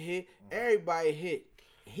man hit, everybody hit.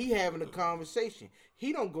 He having a conversation.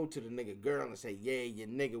 He don't go to the nigga girl and say, yeah, your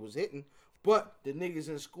nigga was hitting, but the niggas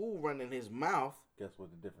in school running his mouth. Guess what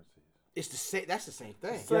the difference is? It's the same. That's the same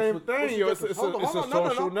thing. Same thing, yo. It's a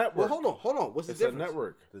social network. Well, hold on. What's the difference? It's a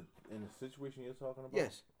network. In the situation you're talking about,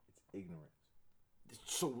 yes, it's ignorance.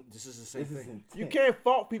 So this is the same thing. You can't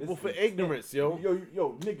fault people for ignorance, yo.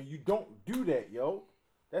 Yo, nigga, you don't do that, yo.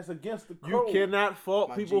 That's against the code. You cannot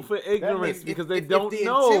fault people for ignorance because they don't if the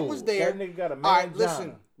know. Intent was there, that nigga got a man. All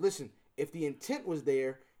right, listen. If the intent was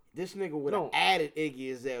there, this nigga would have added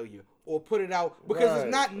Iggy Azalea or put it out because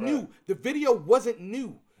it's not new. The video wasn't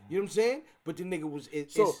new. You know what I'm saying? But the nigga was.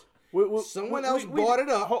 Someone else brought it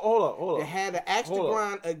up. Hold up. They had an axe to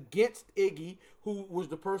grind against Iggy, who was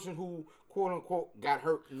the person who, quote unquote, got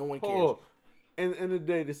hurt. No one cares. And in the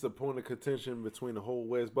day, this is a point of contention between the whole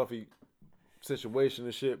Wes Buffy situation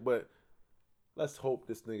and shit. But let's hope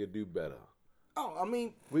this nigga do better. Oh, I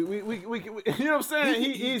mean, we you know what I'm saying?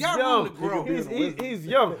 He's young. He's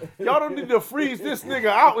young. Y'all don't need to freeze this nigga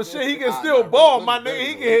out and shit. He can still ball, my nigga.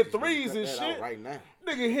 He can hit threes and shit. Right now,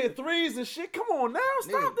 nigga hit threes and shit. Come on now,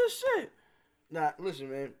 stop this shit. Nah, listen,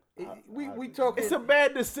 man. We talking. It's a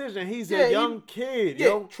bad decision. He's a young kid,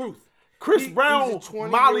 yo. Truth. Chris Brown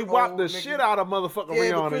mollywopped the shit out of motherfucking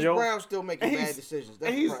Rihanna, but Chris yo. Brown still making bad decisions.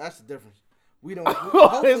 That's the difference. We don't.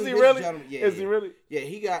 Is he really? Is he really? Yeah,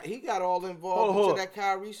 he got all involved into that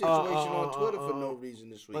Kyrie situation on Twitter for no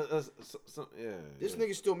reason this week. This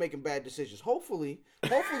nigga's still making bad decisions. Hopefully,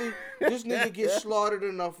 this nigga gets slaughtered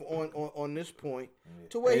enough on this point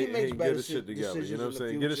to where he makes better decisions. Get his shit together. You know what I'm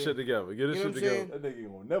saying? Get his shit together. Get his shit together. That nigga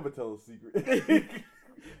ain't gonna never tell a secret.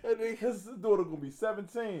 His daughter gonna be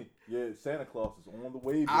 17. Yeah, Santa Claus is on the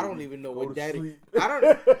way. Baby. I don't even know what daddy.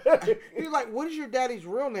 He's like, what is your daddy's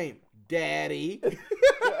real name? Daddy.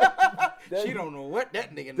 She don't know what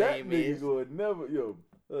that nigga name is. That nigga would never,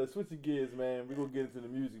 switching gears, man. We're gonna get into the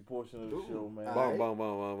music portion of the show, man.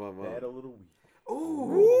 Battle of the week.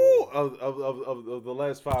 Ooh. Of the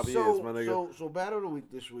last 5 years, my nigga. So battle of the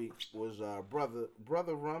week this week was brother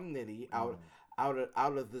Rum Nitty out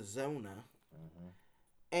of the Zona,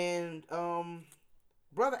 and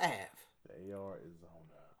brother Av. The AR is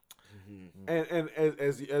Zona. And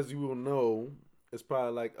as you will know. It's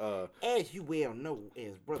probably like as you well know,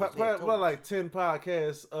 as brothers probably like 10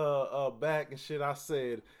 podcasts back and shit. I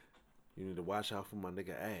said you need to watch out for my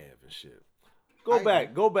nigga Av and shit. Go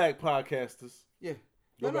back, podcasters. Yeah,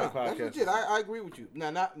 back, that's legit. I agree with you. Now,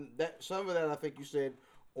 not that some of that I think you said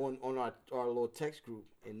on our little text group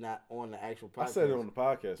and not on the actual podcast. I said it on the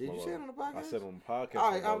podcast. Did you say it on the podcast? I said it on the podcast.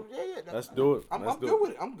 All right, yeah. Let's do it. I'm good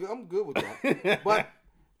with it. I'm good with that.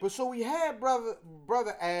 but so we had brother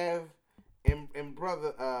Av. And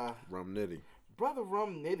brother Rum Nitty. Brother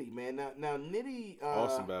Rum Nitty, man. Now Nitty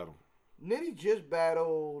awesome battle. Nitty just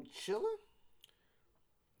battled Chilla?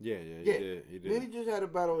 Yeah, he did. Nitty just had a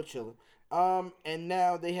battle with Chilla. And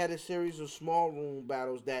now they had a series of small room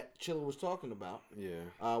battles that Chilla was talking about.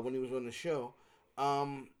 Yeah. When he was on the show.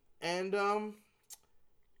 And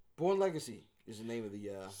Born Legacy is the name of the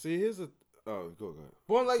See, here's a go ahead.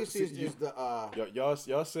 Born Legacy is the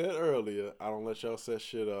y'all said earlier. I don't let y'all set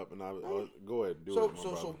shit up, and I go ahead and do it.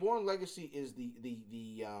 So Born Legacy is the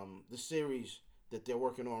series that they're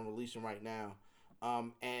working on releasing right now,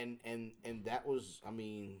 and that was, I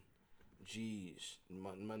mean, geez,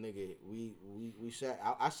 my nigga, we sat.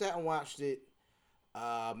 I sat and watched it,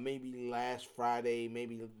 maybe last Friday,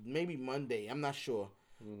 maybe Monday. I'm not sure.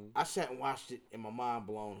 Mm-hmm. I sat and watched it, and my mind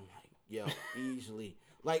blown. I'm like, yo, easily.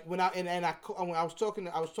 Like when I was talking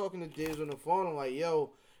to Diz on the phone, I'm like,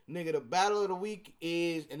 yo, nigga, the battle of the week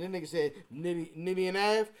is, and then nigga said, Nitty and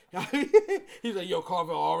Av. He's like, yo,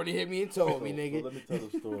 Carville already hit me and told me, nigga. So let me tell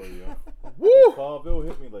the story, yo. Woo! Carville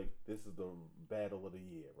hit me like, this is the battle of the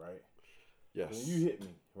year, right? Yes. When you hit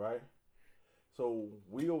me, right? So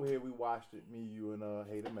we over here, we watched it, me, you, and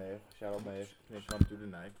Hater Math. Shout out Math. Didn't come through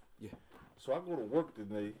tonight. Yeah. So I go to work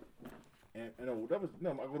today, and I go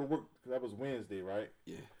to work because that was Wednesday, right?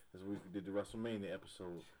 Yeah. Because we did the WrestleMania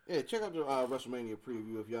episode. Yeah, check out the WrestleMania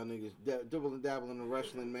preview if y'all niggas double and dabble in the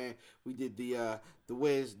wrestling, man. We did the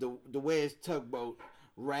Wes Tugboat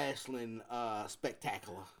Wrestling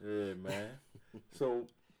Spectacular. Yeah, man. So,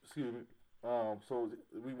 excuse me. So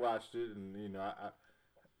we watched it, and you know,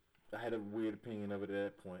 I had a weird opinion of it at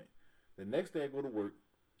that point. The next day I go to work.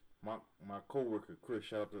 My coworker Chris,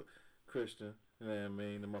 shout out to Christian, you know what I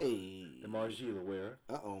mean, the Margila wearer.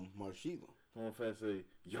 Margila. I'm gonna say,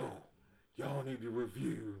 y'all need to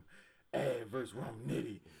review Ad vs. Rum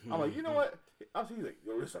Nitty. I'm like, you know what? He's like,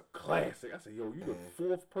 yo, this is a classic. I said, yo, you the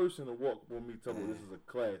fourth person to walk on me talking about this is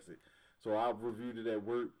a classic. So I reviewed it at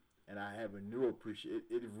work, and I have a new appreciation.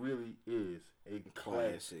 It really is a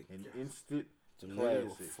classic, an instant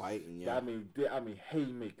classic. Fighting, yeah. I mean,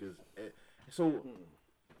 haymakers. So,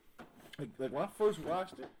 like when I first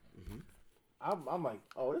watched it, I'm like,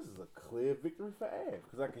 oh, this is a clear victory for Av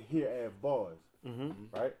because I can hear Av bars,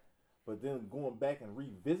 right? But then going back and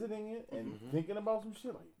revisiting it and thinking about some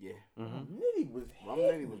shit like, Nitty was hitting.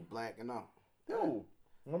 Nitty was black and all. Yo,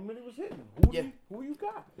 Nitty was hitting. Who you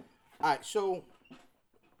got? All right, so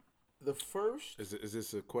the first is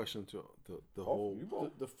this a question to the whole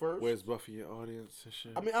the first? Where's Buffy your audience and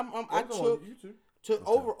shit? I mean, I took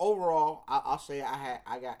overall. I'll say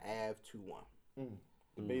I got Av 2-1.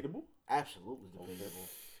 Debatable. Absolutely debatable.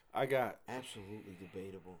 I got absolutely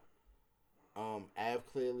debatable. Av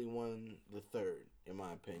clearly won the third, in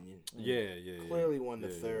my opinion. Yeah. Clearly won the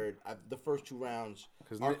third. The first two rounds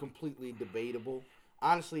are completely debatable.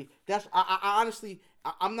 Honestly,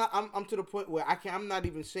 I'm to the point where I'm not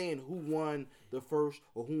even saying who won the first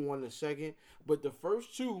or who won the second, but the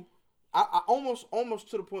first two, I almost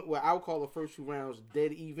to the point where I would call the first two rounds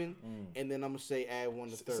dead even, and then I'm gonna say Av won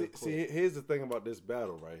the third. See, here's the thing about this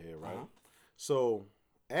battle right here, right? So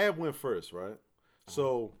Av went first, right?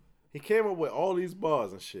 So he came up with all these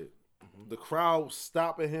bars and shit. The crowd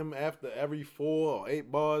stopping him after every 4 or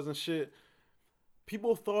 8 bars and shit.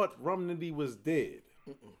 People thought Rum Nitty was dead.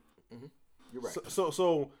 You're right.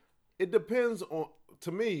 So it depends on,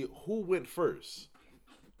 to me, who went first.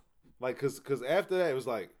 Like, cause after that it was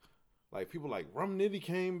like people like Rum Nitty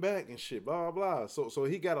came back and shit, blah blah. So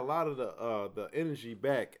he got a lot of the energy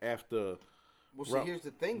back after. Well, see, here's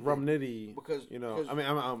the thing, Rum Nitty, because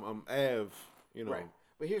I'm Av, right.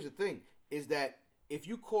 But here's the thing: is that if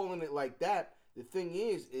you calling it like that, the thing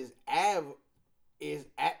is Av is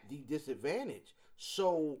at the disadvantage.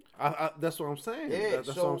 So that's what I'm saying. Yeah,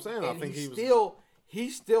 that's what I'm saying. I think he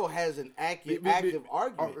still has an active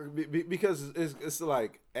argument because it's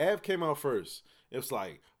like Av came out first. It's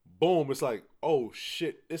like boom. It's like, oh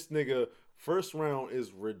shit, this nigga first round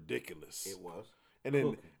is ridiculous. It was. And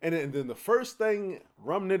then the first thing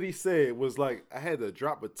Rum Nitty said was like, I had to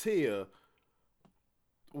drop a tear.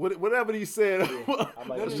 Whatever he said. Yeah. I'm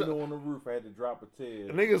like, on the roof, I had to drop a tear.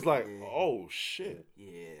 The nigga's like, oh shit.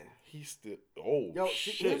 Yeah. He still, oh yo,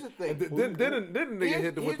 shit. Here's the thing. Then the nigga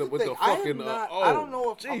hit him with the fucking. I don't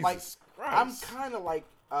know if Jesus I'm kind of like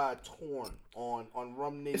torn on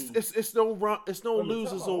Rum Nitty. It's no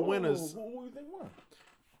losers or winners. Who you think won?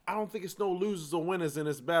 I don't think it's no losers or winners in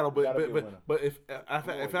this battle, but if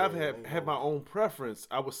I've had my own preference,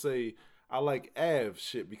 I would say I like Av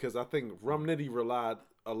shit because I think Rum Nitty relied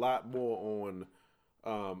a lot more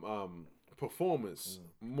on performance,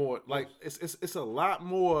 more like it's a lot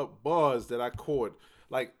more bars that I caught.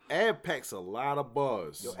 Like Av packs a lot of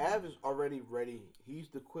bars. Yo, Av is already ready. He's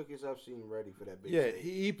the quickest I've seen ready for that big. Yeah,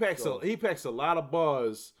 he packs a lot of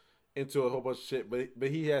bars into a whole bunch of shit, but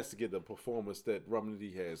he has to get the performance that Rum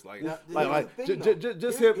Nitty has. Like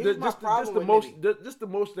just the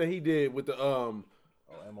motion that he did with the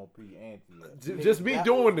MOP anti. Just me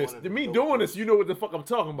doing this. You know what the fuck I'm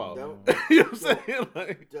talking about. You know what I'm saying?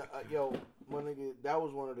 Like, yo, my nigga, that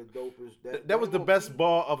was one of the dopest. That was the best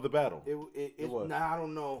bar of the battle. It was. Nah, I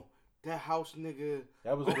don't know. That house nigga.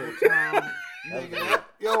 That was a good time. Nigga,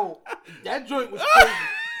 that joint was crazy.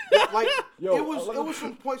 Like it was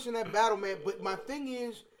some points in that battle, man. But my thing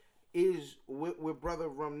is with brother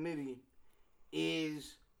Rum Nitty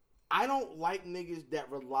is I don't like niggas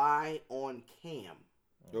that rely on Cam.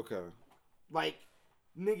 Okay. Like,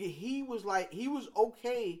 nigga, he was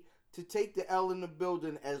okay to take the L in the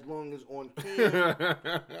building as long as on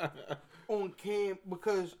cam,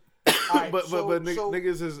 because. Right, but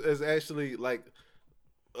niggas is actually like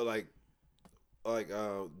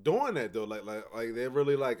doing that though, like they're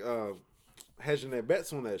really like hedging their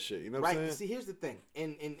bets on that shit. You know what I'm saying? See, here's the thing,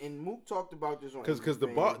 and Mook talked about this on because the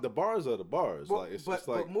bars are the bars.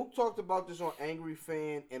 But Mook talked about this on Angry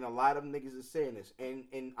Fan, and a lot of niggas are saying this,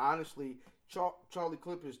 and honestly, Charlie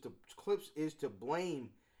Clips is to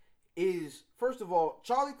blame. Is first of all,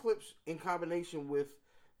 Charlie Clips in combination with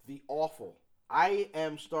the awful. I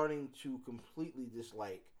am starting to completely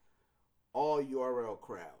dislike all URL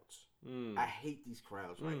crowds. I hate these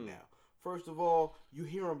crowds right now. First of all, you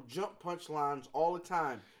hear them jump punchlines all the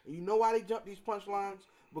time. And you know why they jump these punchlines?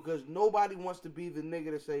 Because nobody wants to be the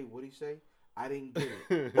nigga to say, what'd he say? I didn't get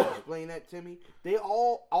it. Explain that to me. They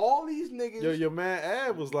all these niggas. Yo, your man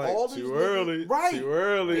Ab was like, too early. Right. Too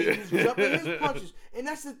early. They just jumping his punches. And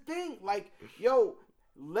that's the thing. Like, yo,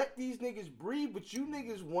 let these niggas breathe, but you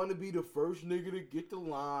niggas want to be the first nigga to get the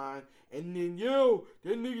line, and then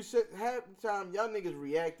that nigga said half the time y'all niggas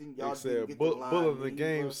reacting, y'all didn't get the line. Bullet in the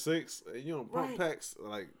game 6, you know, pump packs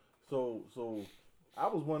like. So I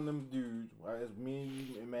was one of them dudes. As me and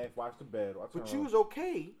you and Matt watched the battle. But you was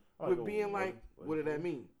okay with being like, what did that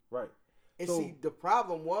mean? Right. And see, the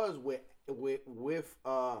problem was with Nitty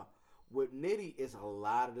is a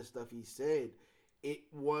lot of the stuff he said. It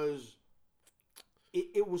was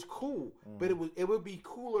cool, but it would be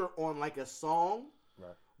cooler on like a song,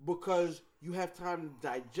 right? Because you have time to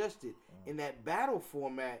digest it. In that battle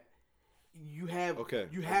format, you have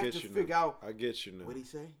to figure out. I get you now. What he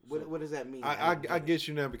say? What does that mean? I get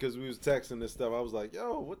you now because we was texting this stuff. I was like,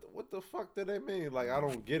 yo, what the fuck did that mean? Like, I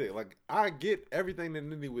don't get it. Like, I get everything that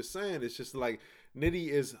Nitty was saying. It's just like Nitty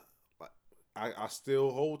is. I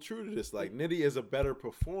still hold true to this. Like, Nitty is a better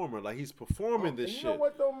performer. Like, he's performing this shit. You know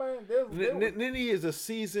what though, man? Nitty is a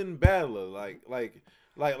seasoned battler.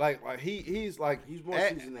 He's more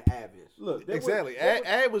seasoned than Av is. Look, exactly.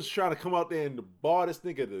 Av was trying to come out there and bar this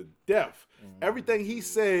nigga to death. Everything he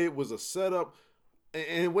said was a setup,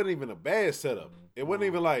 and it wasn't even a bad setup. It wasn't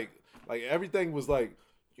even like everything was like,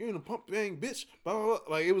 you're in a pump bang, bitch. Blah, blah, blah.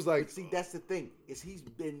 Like, it was like. But see, that's the thing.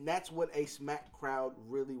 That's what a smack crowd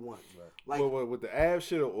really wants. Right. Like with the Av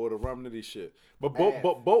shit or the Rum Nitty shit. But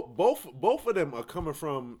both of them are coming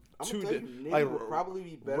from two. Nitty would probably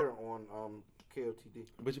be better on KOTD.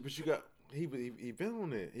 But you got he been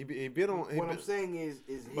on it. He been on. What I'm saying is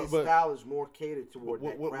his style is more catered toward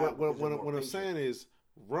that crowd. What I'm saying is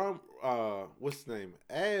Rum. What's his name?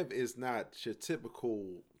 Av is not your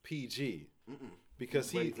typical PG. Because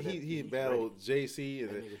he battled JC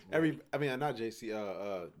and not JC,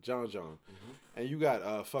 John, and you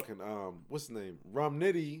got fucking what's his name, Rum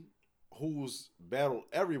Nitty, who's battled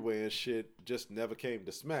everywhere and shit, just never came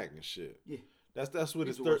to smack and shit. Yeah, that's what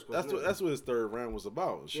his third round was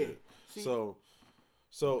about and shit. Yeah. So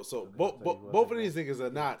both of these niggas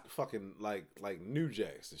are not fucking like New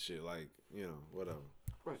Jacks and shit, like, you know, whatever.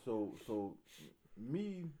 Right. So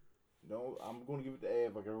me, I'm gonna give it to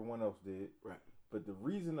Av like everyone else did. Right. But the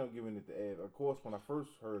reason I'm giving it to Av, of course, when I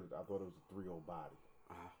first heard it, I thought it was a 3-0 body.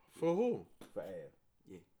 For who? For Av.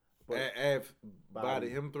 Yeah. But Av body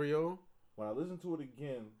him 3-0? When I listened to it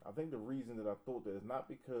again, I think the reason that I thought that is not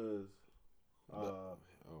because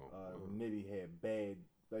Nitty had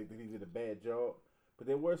he did a bad job, but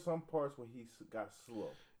there were some parts where he got slow.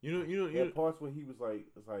 There were parts where he was like,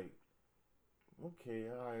 it's like, okay,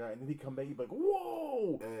 all right, and then he come back, he be like,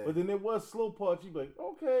 whoa! But then there was slow parts. He'd be like,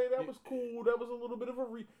 okay, that was cool. That was a little bit of a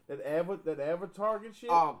that Avatar and shit.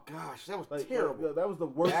 Oh gosh, that was terrible. That was the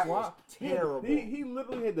worst line. Was terrible. He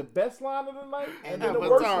literally had the best line of the night and then the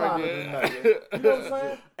worst line of the night. You know what I'm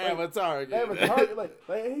saying? Avatar. Like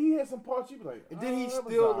he had some parts. You'd be like, and then he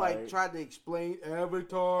still tried to explain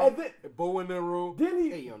Avatar. And then Bo in that room. Then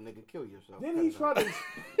hey young nigga, kill yourself. Then he tried to.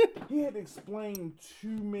 He had to explain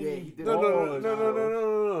too many. Yeah, he did. No.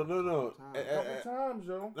 A couple times,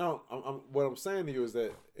 yo. No, what I'm saying to you is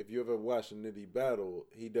that if you ever watch a Nitty battle,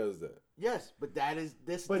 he does that. Yes, but this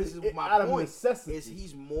is my out point. Of necessity. Is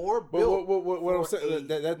he's more built. But what I'm saying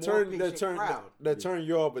that turned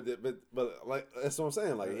you off, but like that's what I'm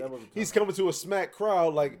saying. Like he's coming to a smack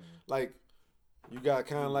crowd, like you got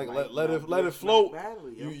kind of like let it float. Battle,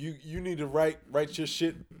 you need to write your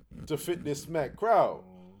shit to fit this smack crowd.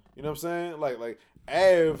 You know what I'm saying? Like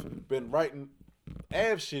Av been writing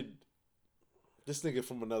shit. This nigga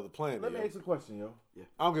from another planet. Let me ask you a question, yo. Yeah.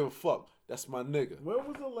 I don't give a fuck. That's my nigga. When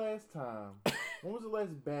was the last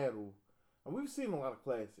battle? And we've seen a lot of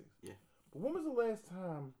classics. Yeah. But when was the last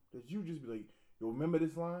time that you just be like, yo, remember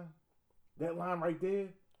this line? That line right there?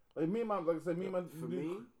 Like me and my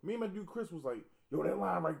my dude Chris was like, yo, that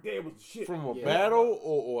line right there was the shit. From a battle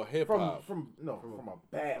or hip hop? From a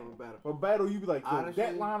battle. From a battle, you be like, yo, honestly,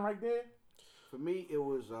 that line right there. For me, it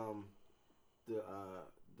was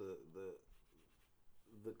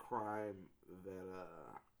the crime that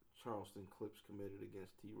Charleston Clips committed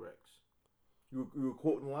against T-Rex. You were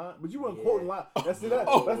quoting line, but you weren't quoting line. That's not a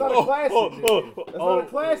classic. That's not a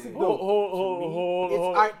classic though.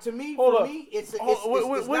 Hold. To me, it's not a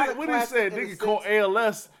classic. What he said? Nigga called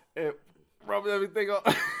ALS and rubbed everything up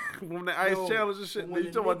from the ice challenge and shit.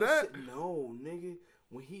 You talking about that? No, nigga.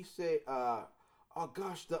 When he said, oh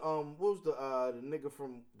gosh, what was the nigga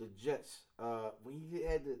from the Jets? When he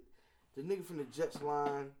had the nigga from the Jets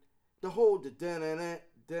line, the whole da-na-na.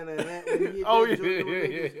 Oh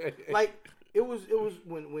yeah. Like it was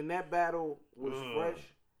when that battle was fresh.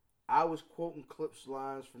 I was quoting Clips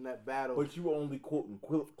lines from that battle, but you were only quoting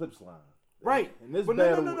Clips lines, right? In this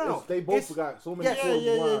battle, no. They both forgot so many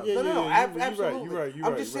lines. No, absolutely. You're right.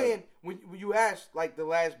 I'm just saying when you asked like the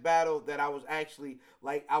last battle that I was actually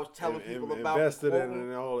like I was telling people about invested in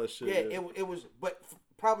and all that shit. Yeah, it was, but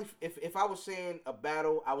probably if I was saying a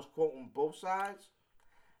battle, I was quoting both sides.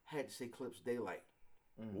 I had to say Clips Daylight.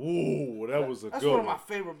 Ooh, that was a good one. That's one of my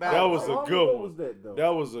favorite battles. That was a good one. What was that, though?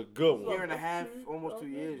 That was a good one. A year and a half, almost 2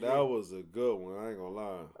 years. That was a good one. I ain't gonna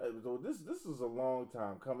lie. So this is a long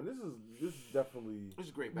time coming. This is definitely. It's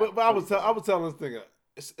a great battle. But I was telling this thing.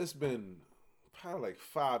 It's been probably like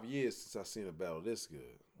 5 years since I seen a battle this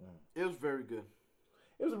good. It was very good.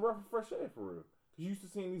 It was a rough and fresh air for real. You used to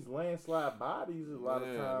seeing these landslide bodies a lot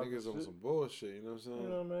of times. Niggas on some bullshit. You know what I'm saying? You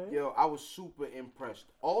know what I mean? Yo, I was super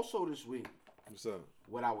impressed. Also this week. What's up?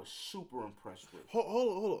 What I was super impressed with.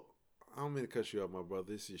 Hold on. I don't mean to cut you off, my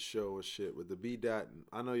brother. This is your show and shit with the B Dot.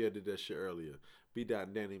 I know y'all did that shit earlier. B Dot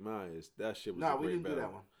and Danny Myers. That shit was a great battle. We didn't do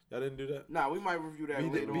that one. Y'all didn't do that? Nah, we might review that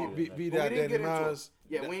later on. B Dot Danny Myers.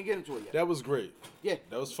 Yeah, we ain't get into it yet. That was great. Yeah.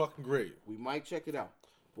 That was fucking great. We might check it out.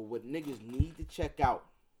 But what niggas need to check out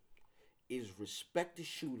is Respect the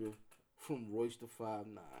Shooter from Royce the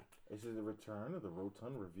 5'9". Is it the return of the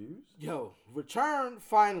Rotund Reviews? Yo, return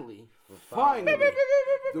finally. Finally.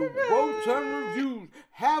 The Rotund Reviews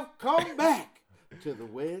have come back to the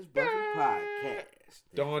Where's Buffett podcast.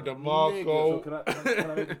 Don DeMarco. So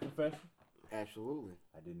can I make a confession? Absolutely.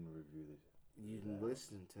 I didn't review this. You didn't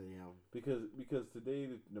listen to them. Because today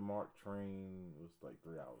the Mark train was like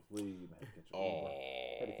 3 hours late. And I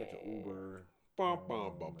had to catch an Uber. First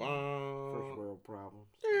world problems.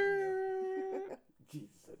 Jesus,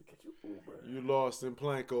 I had to catch an Uber. You lost in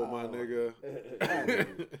Planko, my nigga.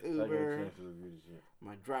 Uber.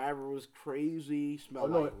 My driver was crazy.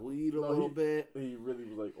 Smelled like weed a little bit. He really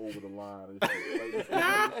was like over the line. And shit.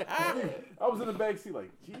 Like, I was in the back seat like,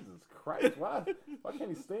 Jesus Christ, why can't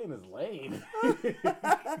he stay in his lane?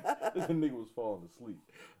 This nigga was falling asleep.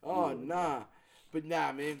 Oh, nah. But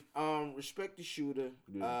nah, man. Respect the shooter.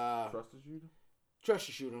 Trust the shooter? Trust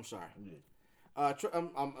the shooter, I'm sorry. Yeah.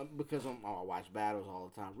 Because I watch battles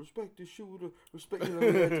all the time. Respect the shooter. Respect at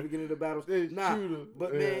the beginning of the battles. Nah,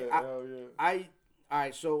 but man, all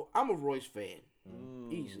right. So I'm a Royce fan.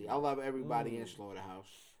 Easy. I love everybody in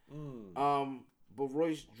Slaughterhouse. But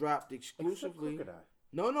Royce dropped exclusively.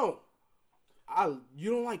 No.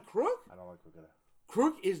 You don't like Crook? I don't like Crooked Eye.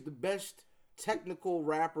 Crook is the best technical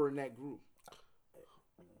rapper in that group.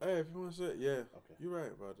 Hey, if you want to say it, yeah. Okay. You're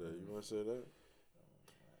right about that. You want to say that?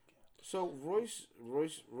 So Royce.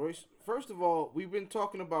 First of all, we've been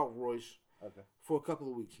talking about Royce for a couple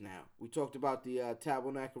of weeks now. We talked about the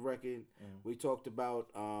Tabernacle record. We talked about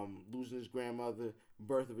losing his grandmother,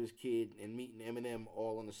 birth of his kid, and meeting Eminem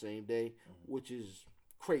all on the same day, which is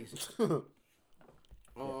crazy. That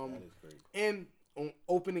is crazy. And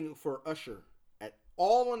opening for Usher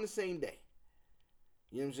all on the same day.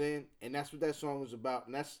 You know what I'm saying? And that's what that song was about.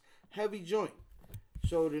 And that's heavy joint.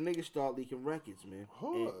 So the niggas start leaking records, man.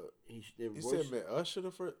 Hold on. He said met Usher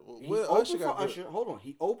the first. Hold on.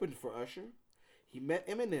 He opened for Usher. He met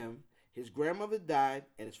Eminem. His grandmother died,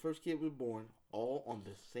 and his first kid was born, all on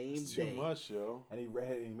the same day. Too much, yo. And he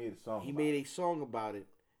made a song. He made a song about it.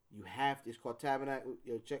 You have to. It's called Tabernacle.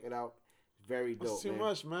 Yo, check it out. Very dope. That's too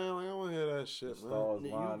much, man. Like, I want to hear that shit, the stars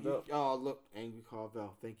lined up. Oh, look, Angry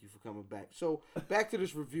Carvel. Thank you for coming back. So back to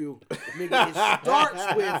this review, nigga. It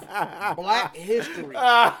starts with Black History.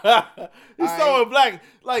 He's so black,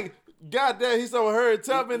 like goddamn. He's so Harriet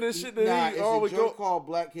Tubman and shit. That he always go called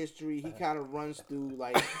Black History. He kind of runs through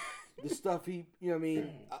like the stuff he, you know what I mean.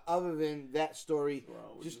 Other than that story,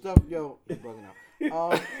 just stuff. Yo, he's bugging out.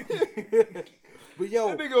 But yo,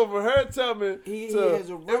 that nigga over Harriet Tubman. He has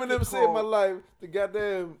a record Eminem saved my life. The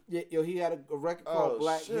goddamn he had a record called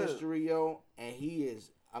Black History, yo, and he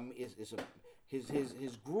is it's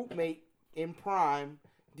his group mate in Prime,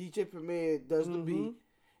 DJ Premier does the beat,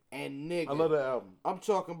 and nigga, I love that album. I'm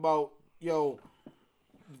talking about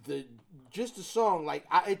just the song. Like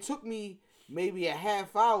it took me maybe a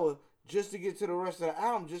half hour just to get to the rest of the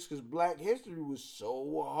album, just because Black History was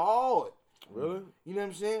so hard. Really? You know what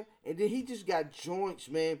I'm saying? And then he just got joints,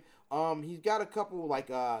 man. He's got a couple like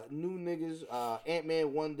new niggas,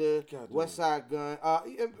 Ant-Man Wonder, West Side Gun.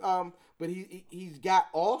 But he's got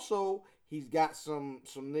some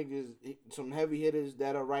niggas, some heavy hitters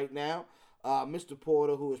that are right now. Mr.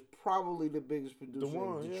 Porter, who is probably the biggest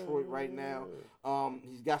producer in Detroit right now.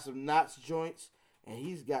 He's got some Knots joints, and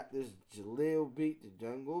he's got this Jaleel beat, the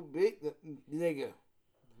Jungle beat, the nigga.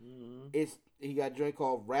 Mm-hmm. He got a joint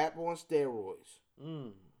called Rap on Steroids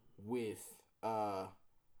with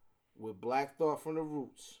Black Thought from the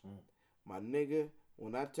Roots. My nigga,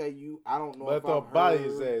 when I tell you, I don't know Black if Thought body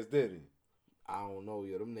his ass, did he? I don't know,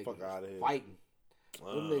 yo. Them niggas Fuck out of here. Fighting.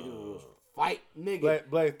 Them niggas was fighting, nigga.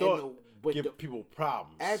 Black Thought give people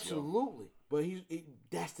problems. Absolutely. Yo. But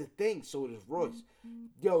that's the thing. So does Royce.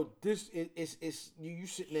 Yo, this is you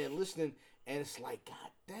sitting there listening, and it's like,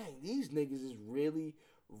 God dang, these niggas is really,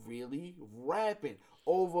 really rapping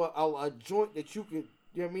over a joint that you could,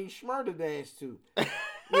 you know what I mean, schmurder dance to. You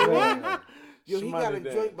know what I mean? Yo, he got a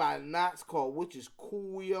joint by Knots called Which Is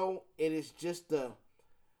Cool, yo, and it's just an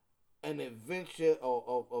adventure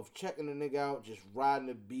of checking the nigga out, just riding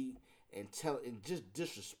the beat and just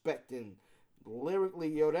disrespecting lyrically,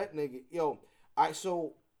 yo, that nigga, yo. All right,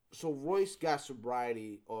 so Royce got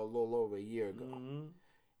sobriety a little over a year ago,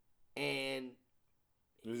 and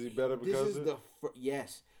is he better because of it?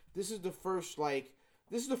 Yes, this is the first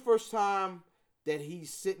time that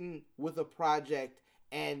he's sitting with a project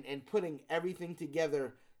and putting everything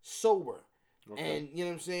together sober. Okay. And you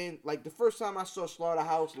know what I'm saying? Like the first time I saw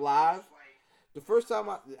Slaughterhouse live,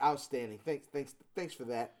 outstanding. Thanks for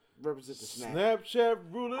that. Represent the snap. Snapchat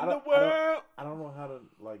ruling the world. I don't know how to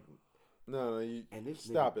like. No, you and this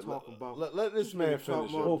stop it. Let this man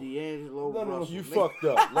finish. No, you fucked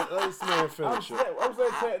up. Let this man finish. I'm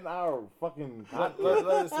saying chatting our fucking. Let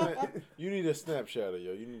this man. You need a Snapchatter,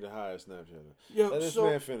 yo. You need to hire a Snapchatter. Yo, let this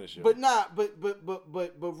man finish, yo. But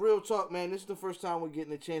real talk, man. This is the first time we're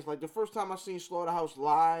getting a chance. Like the first time I seen Slaughterhouse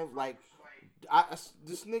live, like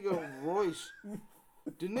this nigga Royce.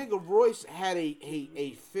 The nigga Royce had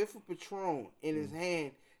a fifth of Patron in his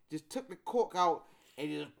hand, just took the cork out and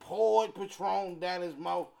just poured Patron down his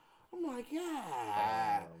mouth. I'm like,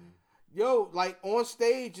 yeah. Yo, like on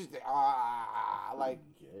stage, just like,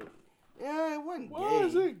 yeah, it wasn't gay. Why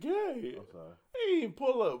is it gay? I'm sorry. He ain't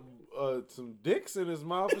pull up some dicks in his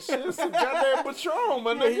mouth and shit. Some goddamn Patron,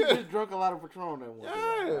 my nigga. He just drunk a lot of Patron that one.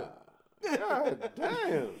 Yeah. God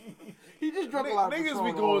damn. He just drunk a lot of Patron. Niggas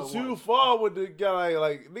be going too far with the guy,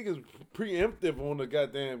 like niggas preemptive on the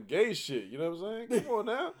goddamn gay shit. You know what I'm saying? Come on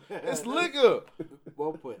now. It's liquor.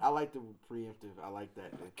 Well put. I like the preemptive. I like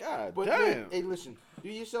that. God but damn. Man, hey, listen. Do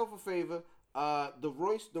yourself a favor. The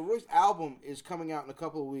Royce album is coming out in a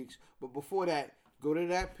couple of weeks. But before that, go to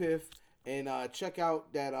that Piff and check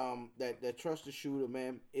out that Trust the Shooter,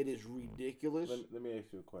 man. It is ridiculous. Let me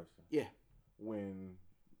ask you a question. Yeah. When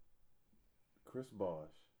Chris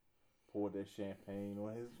Bosh poured that champagne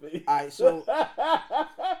on his face. All right, so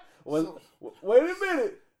wait a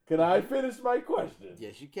minute. Can I finish my question?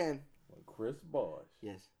 Yes, you can. When Chris Bosh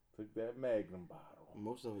took that Magnum bottle,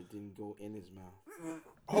 most of it didn't go in his mouth.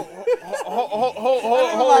 Hold on.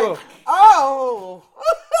 Oh,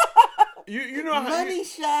 you know money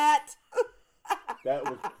shot. That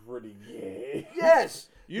was pretty gay. Yes.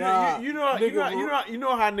 You know how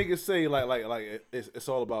niggas say like it's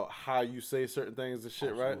all about how you say certain things and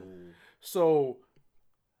shit, right? So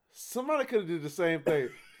somebody could have did the same thing,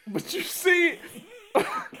 but you see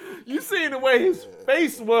the way his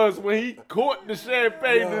face was when he caught the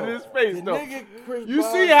champagne in his face, though. You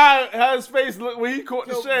see how his face looked when he caught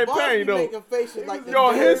the champagne, though.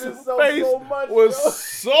 Yo, his face was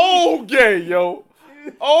so gay, yo.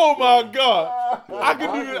 Oh my God! I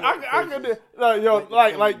can do this. I can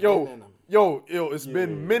do yo. It's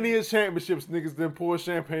been many a championships niggas done pour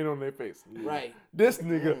champagne on their face. Right. This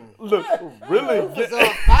nigga look really on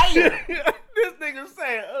fire. This nigga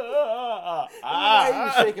saying, he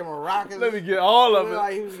was shaking maracas. Let me get all of it.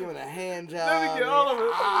 Like he was giving a hand job. Let me get all of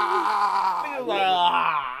it. Niggas like,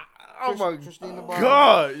 oh my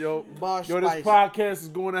God, yo. This podcast is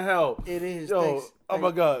going to hell. It is. Yo, thanks. Oh my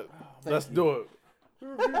God. Let's do it.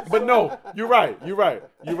 But no, you're right.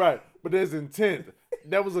 But there's intent.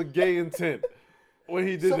 That was a gay intent when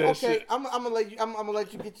he did that shit. I'm gonna let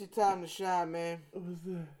you get your time to shine, man. What was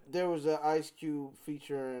that? There was an Ice Cube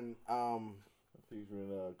featuring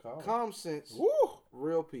Featuring Common Sense. Woo!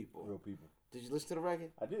 Real People. Real People. Did you listen to the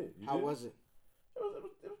record? I did. How was it?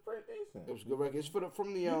 It was pretty decent. It was a good record. It's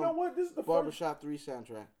from the you know what? This is the Barbershop 3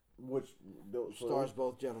 soundtrack. Which stars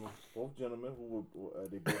both gentlemen. Both gentlemen who were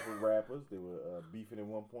they both were rappers. They were beefing at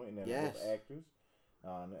one point, and then both actors.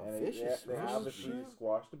 And they obviously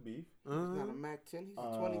squashed the beef. He's got a Mac 10. He's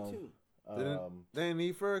a 22. They didn't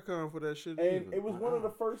need Farrakhan for that shit. And it was one of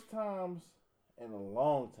the first times in a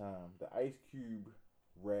long time the Ice Cube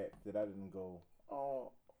rap that I didn't go,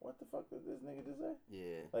 oh, what the fuck did this nigga just say?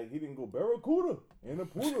 Yeah. Like, he didn't go Barracuda in a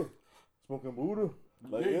Puda, smoking Buddha.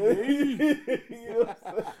 Like, you know what I'm saying?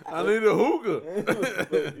 I need a hookah.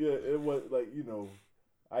 It was like,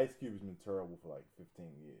 Ice Cube's been terrible for like 15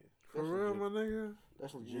 years. For real, my nigga?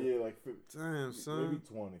 That's legit. Yeah, like 15. Damn, son. Maybe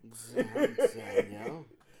 20. Damn,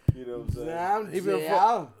 you know what I'm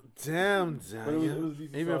saying? Damn.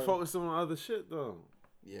 Even focusing on other shit, though.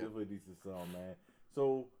 Yeah. Definitely a decent song, man.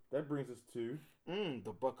 So, that brings us to...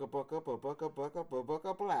 the buck up,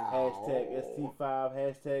 loud. Hashtag ST5,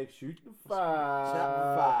 hashtag shoot the 5.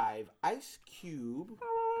 Top 5 Ice Cube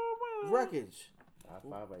records. Top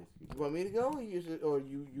 5 Ice Cube. You want me to go or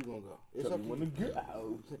you gonna go? It's Tell up me to when you. to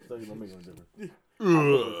go. So you don't make no difference.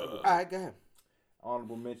 Alright, go ahead.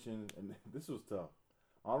 Honorable mention, and this was tough.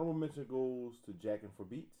 Honorable mention goes to Jackin' for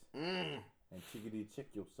Beats. And chickadee, check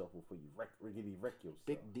yourself before you riggedy wreck yourself.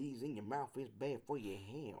 Big D's in your mouth is bad for your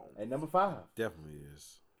health. And number 5. Definitely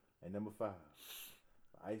is. And number 5.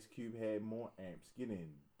 Ice Cube had more amps. Get in,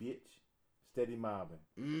 bitch. Steady mobbing.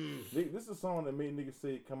 This is a song that made niggas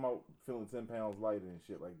say come out feeling 10 pounds lighter and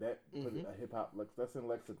shit like that. Put it a hip hop, that's in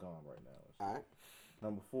lexicon right now. Alright.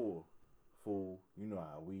 Number 4. Fool, you know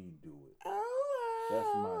how we do it.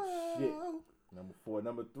 That's my shit. Number 4.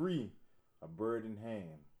 Number 3. A bird in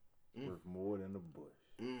hand. Worth more than a bush.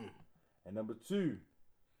 And number 2,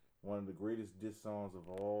 one of the greatest diss songs of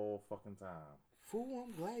all fucking time. Fool,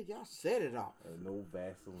 I'm glad y'all said it all. No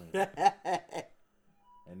Vaseline.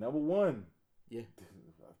 And number 1,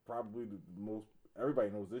 probably the most, everybody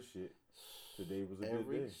knows this shit. Today was a good day.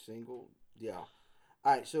 Every single, All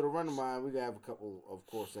right, so to run of mine, we have a couple, of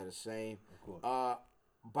course, that are the same. Of course.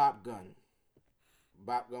 Bop Gun.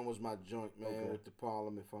 Bop Gun was my joint, man, with the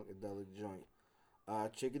Parliament Funkadelic joint.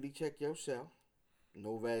 Chickadee, check yourself.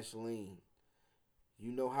 No Vaseline.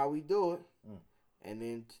 You know how we do it. And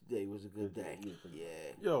then today was a good day.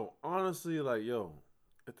 Yeah. Yo, honestly, at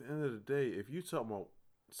the end of the day, if you talk about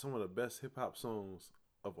some of the best hip hop songs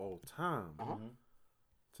of all time,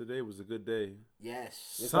 today was a good day.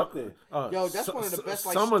 Yes. It's up there. Yo, that's one of the best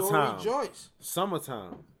summertime story joints.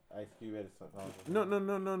 Summertime. Ice Cube had a song. No.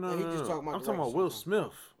 He just talking about I'm talking about Will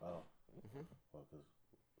Smith.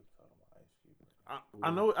 I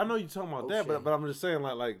know you're talking about that, but I'm just saying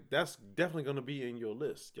like that's definitely gonna be in your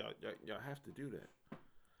list. Y'all have to do that.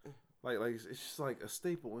 Like it's just like a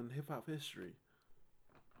staple in hip hop history.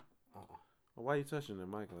 Why are you touching the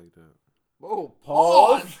mic like that? Oh,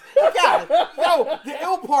 pause! Yo, the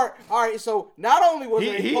ill part. All right, so not only was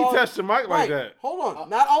it he touched the mic like that. Hold on.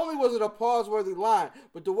 Not only was it a pause-worthy line,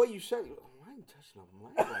 but the way you said it, I ain't touching the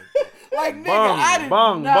mic like that. Like, nigga, I did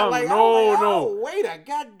not. Like, no. Wait a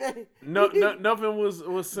goddamn. No, nothing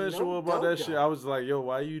was sensual about that shit. I was like, yo,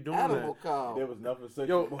 why are you doing Animal that? Call. There was nothing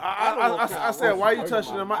sensual. Yo, I said, why are you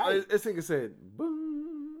touching the mic? This nigga said, boom.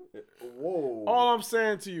 Whoa. All I'm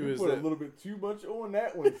saying to you is put that a little bit too much on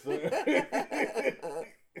that one, son. It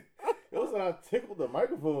was like I tickled the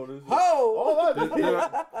microphone. All I did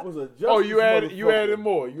was adjust. Oh, you added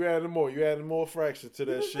more. You added more fraction to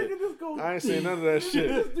that shit. I ain't saying none of that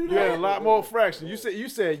shit. You added a lot more fraction. I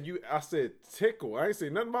said tickle. I ain't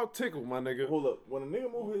saying nothing about tickle, my nigga. Hold up. When a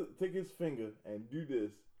nigga take his finger and do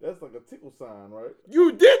this, that's like a tickle sign, right?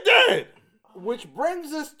 You did that. Which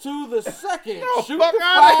brings us to the second. No, Shoot fuck the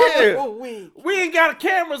out of here. a week. We ain't got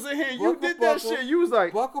cameras in here. You did that shit. You was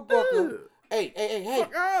like, Bucka. Hey.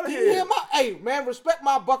 Fuck out of Do here. you hear my? Hey, man, respect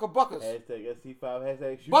my Buckas. Hashtag ST5.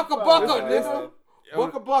 Hashtag shoot Bucka, nigga. Yo.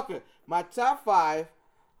 Bucka. My top 5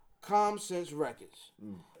 Common Sense records.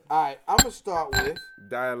 All right, I'm gonna start with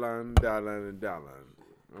Dial-line.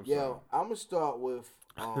 I'm gonna start with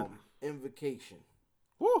Invocation.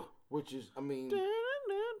 Woo. Which is,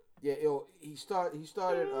 yeah, he started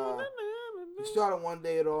one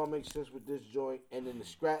day. It all makes sense with this joint, and then the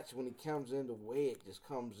scratch when he comes in, the way it just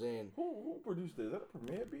comes in. Who produced that? Is that a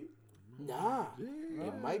Premier beat? Nah,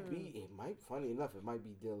 it might be. It might. Funny enough, it might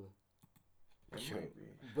be Dylan.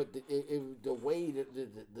 But the way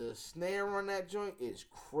the snare on that joint is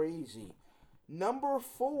crazy. Number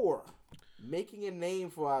 4, Making a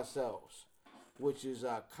Name for Ourselves, which is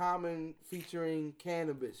Common featuring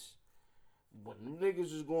Cannabis. when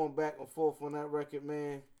niggas is going back and forth on that record,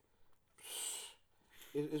 man,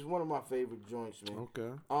 it's one of my favorite joints, man.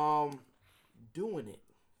 Okay. Doing It,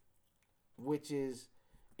 which is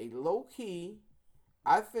a low key,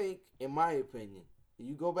 I think, in my opinion,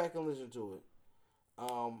 you go back and listen to it.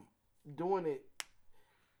 Doing It,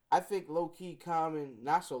 I think low key Common,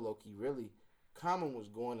 not so low key, really. Common was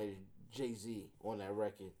going at Jay-Z on that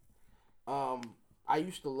record. I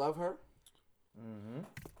Used to Love Her. Mm-hmm.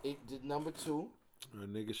 It did number 2. A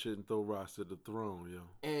nigga shouldn't throw rocks at the throne, yo.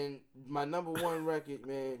 And my number 1 record,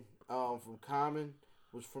 man, from Common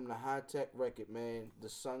was from the High Tech record, man. The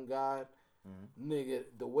Sun God. Mm-hmm. Nigga,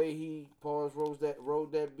 the way he rode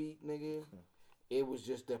that beat, nigga, it was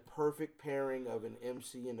just the perfect pairing of an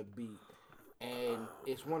MC and a beat. And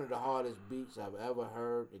it's one of the hardest beats I've ever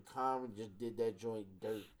heard. And Common just did that joint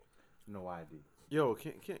dirt. No idea. Yo,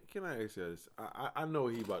 can I ask you this? I know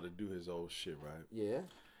he about to do his old shit, right? Yeah.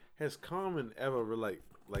 Has Common ever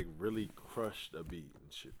really crushed a beat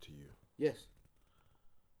and shit to you? Yes.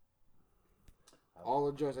 All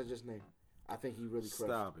the joints I just named, I think he really crushed.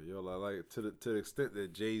 Stop it, yo! Like to the extent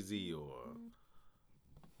that Jay-Z or.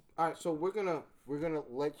 All right, so we're gonna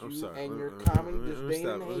let you and your let Common me disdain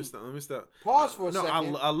and hate. Let me stop. Pause for a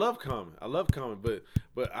second. No, I love Common.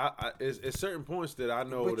 But I it's certain points that I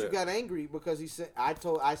know. But that you got angry because he said I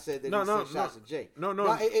said that he sent shots at Jay. No,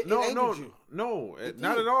 it angered you. No, It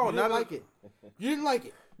not did. at all. You didn't like it. You didn't like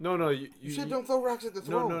it. No. You said don't throw rocks at the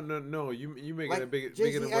throne. No. You make like it bigger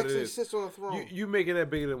Jay-Z than what it actually is. sits on the throne. You making that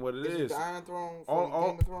bigger than what it is. The Iron Throne from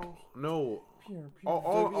Game of Thrones. No.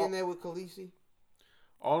 All be in there with Khaleesi.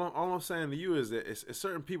 All I'm saying to you is that it's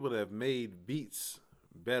certain people that have made beats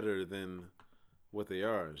better than what they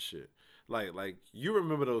are and shit. Like you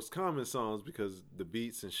remember those Common songs because the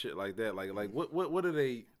beats and shit like that. Like what are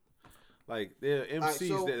they? Like they're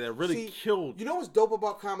MCs that really killed. You know what's dope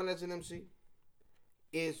about Common as an MC?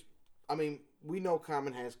 Is, I mean, we know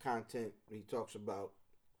Common has content. He talks about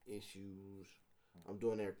issues. I'm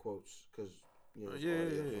doing air quotes because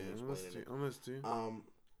I'm listening.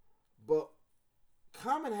 But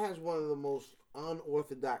Common has one of the most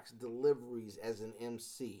unorthodox deliveries as an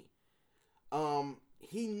MC.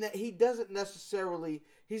 He doesn't necessarily.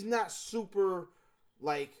 He's not super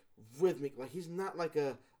like rhythmic. Like he's not like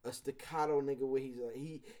a staccato nigga where he's like,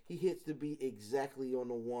 he hits the beat exactly on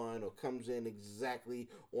the 1 or comes in exactly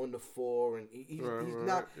on the 4, and he's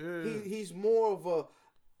not. Yeah. He's more of a.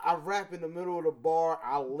 I rap in the middle of the bar.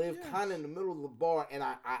 I live kind of in the middle of the bar, and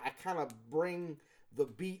I kind of bring the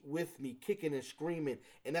beat with me, kicking and screaming,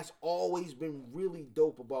 and that's always been really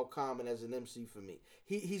dope about Common as an MC for me.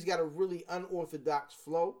 He's got a really unorthodox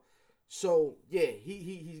flow, so yeah,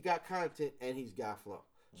 he's got content and he's got flow.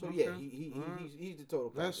 So okay. Yeah, he's the total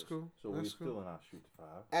package. That's cool. So we're still in our shoot to 5.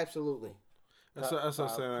 Absolutely. That's what I'm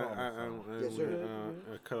saying.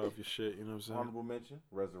 I cut off your shit. You know what I'm saying? Honorable mention,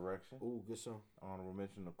 Resurrection. Ooh, good song. Honorable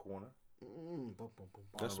mention, The Corner.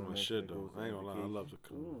 That's my shit though. I ain't gonna lie. I love The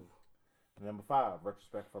Corner. Number 5,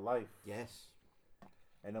 Retrospect for Life. Yes.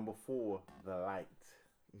 And number 4, The Light.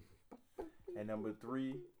 And number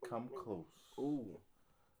 3, Come Close. Ooh.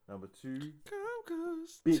 Number 2, Come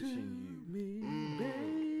Close Bitching You. Me,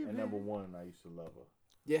 baby. And number 1, I Used to Love Her.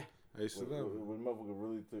 Yeah. I Used to Love Her. When motherfucker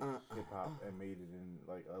really took hip hop and made it in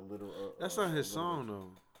like a little. That's not his song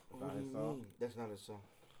though. What do you mean? That's not his song.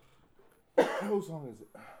 Whose song is it?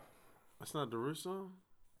 That's not the root song?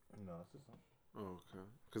 No, it's his song. Oh, okay.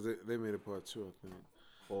 Because they made it part 2, I think.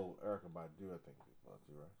 Well, Erykah Badu, I think it's part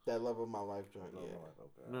 2, right? That Love of My Life joint, yeah.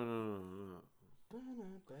 Okay. No.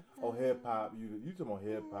 Oh, hip hop. You talking about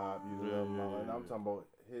hip hop? You love my life. I'm talking about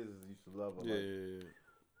his Used to Love Her. Yeah.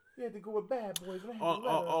 You had to go with Bad Boys.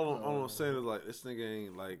 All I'm saying is like this nigga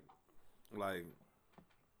ain't like.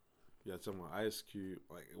 Yeah, talking about Ice Cube.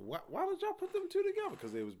 Like, why did y'all put them two together?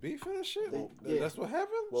 Because they was beefing and shit. That's what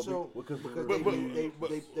happened. Well, because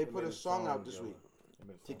they put a song out this week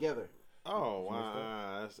together. Oh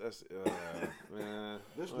wow, that's man.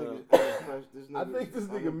 This nigga, I think this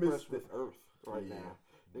nigga missed with Earth right now.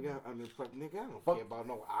 Nigga, I don't care about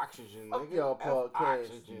no oxygen, nigga. Fuck y'all podcast,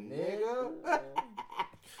 oxygen, nigga.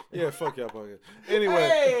 Yeah, fuck y'all podcast.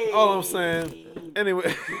 Anyway, all I'm saying.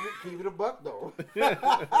 Anyway, keep it a buck though. If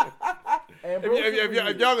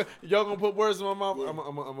y'all gonna put words in my mouth,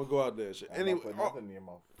 I'm gonna go out there. And shit. Anyway, put nothing in your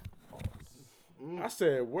mouth. I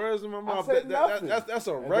said words in my mouth. That's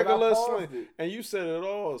a and regular slang, and you said it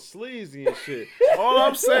all sleazy and shit. All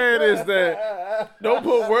I'm saying is that don't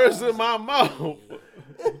put words in my mouth.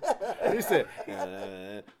 He said.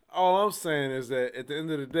 All I'm saying is that at the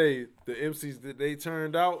end of the day, the MCs that they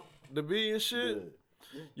turned out to be and shit,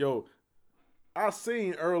 yo, I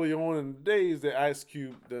seen early on in the days that Ice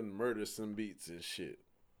Cube done murdered some beats and shit.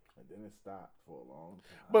 And then it stopped for a long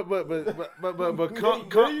time.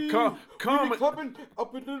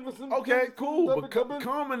 Okay, cool. But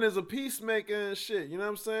Common is a peacemaker and shit. You know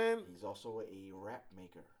what I'm saying? He's also a rap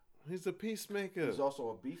maker. He's a peacemaker. He's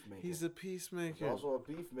also a beef maker. He's a peacemaker. He's also a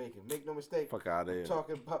beef maker. Make no mistake. Fuck out of here.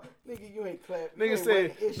 Talking about nigga, you ain't clap. Nigga say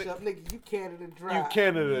nigga, you Canada Dry. You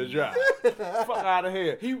Canada Dry. Fuck out of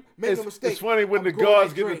here. He make a mistake. It's funny when the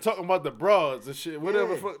guards get to talking about the broads and shit.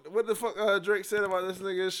 Whatever. What the fuck Drake said about this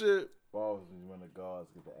nigga and shit. Balls when the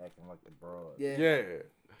guards get to acting like the broads. Yeah.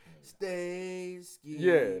 Stay scheming.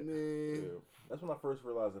 Yeah. That's when I first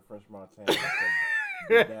realized that French Montana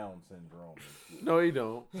had Down syndrome. No, he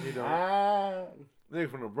don't. Nigga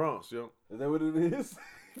from the Bronx, yo. Is that what it is?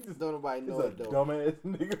 Don't nobody know it, though. Dumbass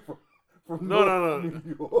nigga from No. New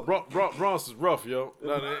York. Bronx is rough, yo.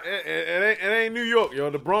 No, it ain't New York, yo.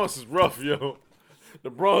 The Bronx is rough, yo. The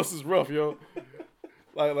Bronx is rough, yo.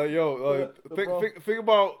 Think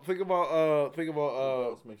about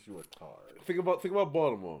makes you a tar. Think about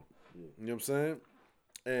Baltimore. Yeah. You know what I'm saying?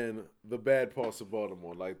 And the bad parts of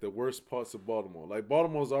Baltimore, like the worst parts of Baltimore. Like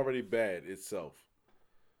Baltimore's already bad itself.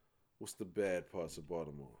 What's the bad parts of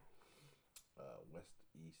Baltimore? West,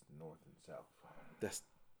 east, north, and south. That's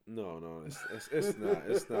no. It's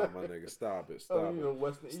not, my nigga. Stop it.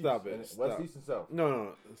 West and Stop east. it. West, east, and south.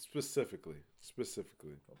 No. Specifically.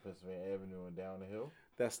 Pennsylvania Avenue and down the hill.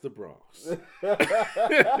 That's the Bronx.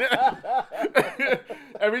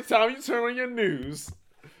 Every time you turn on your news,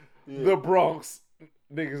 the Bronx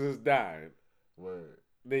niggas is dying. Word.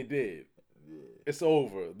 They did. Yeah. It's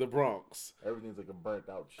over. The Bronx. Everything's like a burnt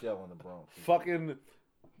out shell in the Bronx. Fucking,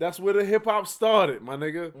 that's where the hip hop started, my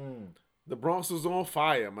nigga. The Bronx was on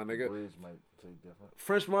fire, my nigga. Bridge might say different.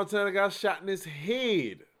 French Montana got shot in his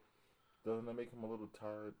head. Doesn't that make him a little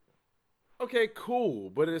tired? Okay, cool.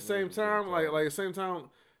 But at the same time,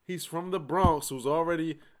 he's from the Bronx, who's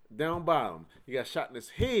already down bottom. He got shot in his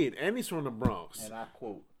head, and he's from the Bronx. And I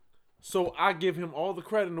quote. So I give him all the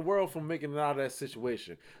credit in the world for making it out of that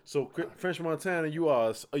situation. So French Montana, you are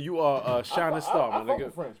a shining star, my nigga. I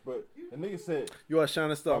fuck French, but the nigga said you are a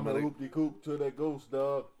shining star, my nigga. Hoop-de-coop to that ghost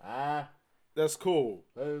dog. That's cool.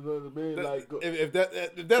 If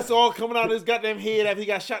that's all coming out of his goddamn head after he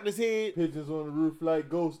got shot in his head. Pigeons on the roof like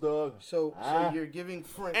ghost dog. So you're giving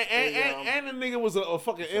French and the nigga was a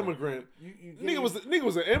fucking immigrant. Nigga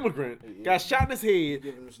was an immigrant. Got shot in his head.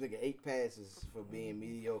 Giving this nigga 8 passes for being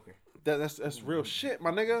mediocre. That's real shit, my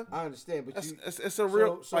nigga. I understand, but it's a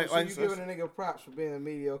real. So you giving a nigga props for being a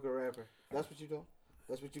mediocre rapper? That's what you doing?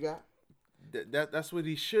 That's what you got? That's what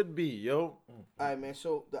he should be, yo. All right, man.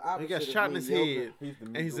 So the opposite. He got shot in his head,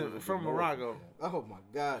 and he's from Morocco. Oh my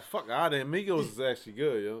gosh. Fuck out of there. Migos is actually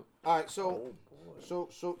good, yo. All right, so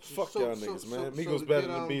fuck y'all niggas, man. Migos better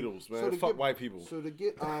than the Beatles, man. Fuck white people. So to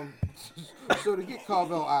get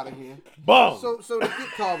Carvel out of here. Boom. So to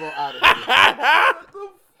get Carvel out of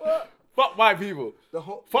here. Fuck white people.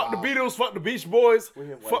 Fuck the Beatles. Fuck the Beach Boys.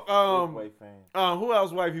 Fuck white fans. Who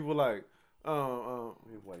else white people like?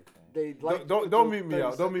 White fans. Don't meet me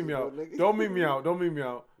out. Don't meet me out. Don't meet me out. Don't meet me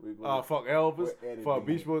out. Fuck Elvis. Fuck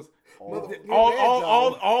Beach Boys.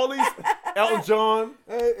 All these Elton John.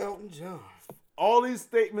 Hey, Elton John. All these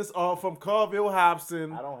statements are from Carville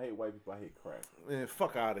Hobson. I don't hate white people. I hate crack. Man,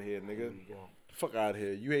 fuck out of here, nigga. Fuck out of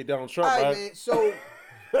here. You hate Donald Trump, right? Man, so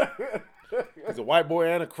he's a white boy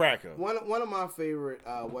and a cracker. One of my favorite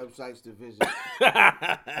websites to visit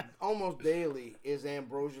almost daily is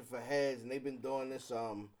Ambrosia for Heads, and they've been doing this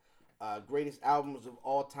greatest albums of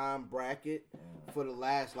all time bracket for the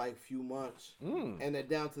last few months, and they're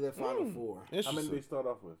down to their final 4. How many did they start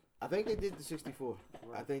off with? I think they did the 64.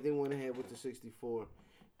 Right. I think they went ahead with the 64,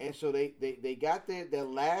 and so they got their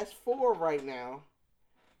last 4 right now,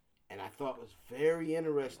 and I thought it was very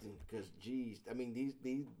interesting because these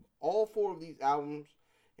all 4 of these albums,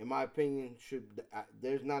 in my opinion,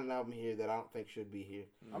 there's not an album here that I don't think should be here.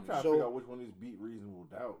 I'm trying to figure out which one of these beat Reasonable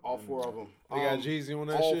Doubt. All 4 of them. They got Jeezy on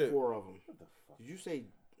that all shit. All 4 of them. What the fuck? Did you say,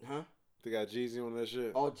 huh? They got Jeezy on that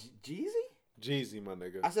shit. Oh, Jeezy? Jeezy, my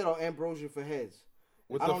nigga. I said Ambrosia for Heads.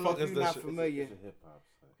 What I the don't fuck know if is you're that not shit? familiar. It's a hip hop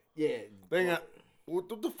site. Yeah. They got.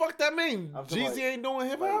 What the fuck that mean? Jeezy ain't doing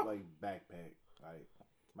hip hop. Like backpack,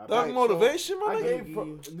 Thug Motivation, my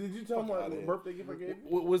nigga. Did you tell me what birthday gift I gave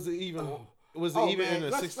you? Was it even? Was it even in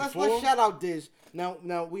the 64? Let's shout out Diz.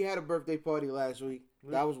 Now we had a birthday party last week.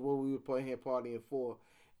 That was what we were playing here partying for.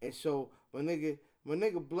 And so my nigga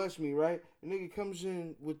blessed me, right? The nigga comes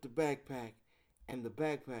in with the backpack, and the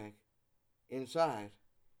backpack inside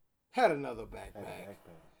had another backpack.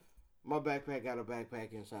 My backpack got a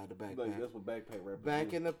backpack inside the backpack. Like, that's what backpack represents.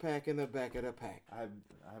 Back in the pack in the back of the pack. I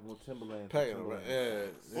have no Timberland. Man,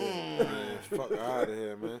 fuck out of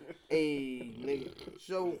here, man. Hey, nigga.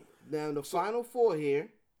 So now the Final Four here.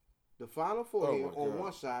 The Final Four here on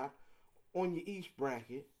one side, on your East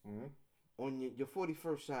bracket, on your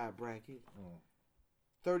 41st side bracket,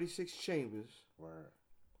 36 Chambers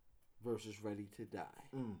versus Ready to Die.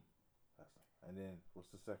 And then what's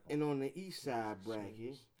the second one? And on the East side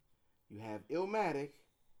bracket, you have Illmatic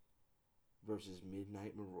versus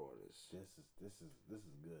Midnight Marauders. This is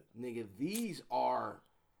good. Nigga, these are.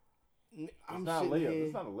 I'm not sitting a layup. here.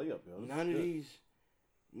 It's not a layup, yo. None of these,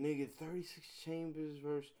 nigga. 36 Chambers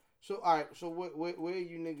versus. So all right. So where are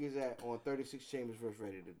you niggas at on 36 Chambers versus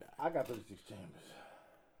Ready to Die? I got 36 Chambers.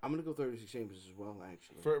 I'm gonna go 36 Chambers as well,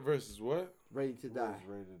 actually. Versus what? Ready to Die.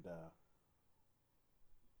 Ready to Die.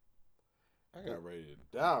 I got Ready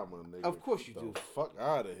to Die, my nigga. Of course you do. Fuck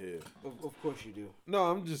out of here. Of course you do. No,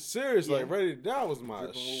 I'm just serious. Yeah. Like, Ready to Die was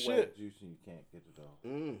my shit. Juicy, you can't get it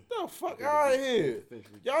though. The fuck out of here.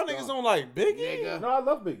 Y'all niggas don't like Biggie? Nigga. No, I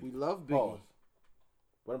love Biggie. We love Biggie. Pause.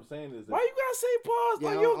 What I'm saying is that Why you gotta say pause? Yeah,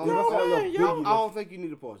 Like, you a grown man, yo. I don't think you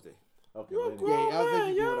need a pause there. okay, You a wait a grown minute. Yeah, I think man,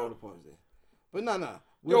 you do yo. without a pause there. But no.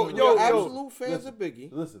 Yo, We're absolute fans of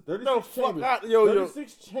Biggie. Listen, 36 No, fuck Chambers. out- yo.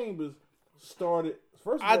 36 Chambers started.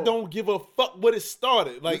 First of all, I don't give a fuck what it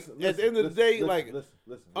started. Like, at the end of the day, listen.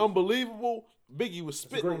 unbelievable. Biggie was It's a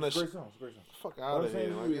spitting great, on that it's a shit. great song. It's a great song. Fuck What out I'm of here.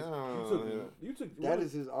 saying Like, to you is, that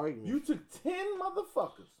is his argument. You took 10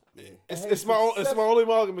 motherfuckers. It's my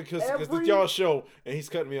only argument because it's y'all show and he's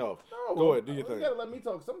cutting me off. No, Go ahead, do your you thing. gotta let me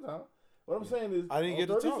talk sometime. What I'm saying is, I didn't get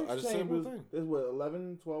to talk. I just said one thing. There's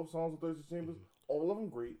 11, 12 songs on 36 Chambers. All of them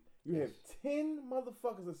great. You have 10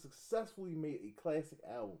 motherfuckers that successfully made a classic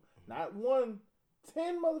album. Not one.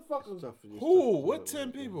 10 motherfuckers. Who? What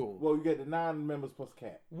 10 people? Well, you got the 9 members plus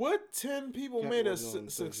Cat. What 10 people Cat made a was on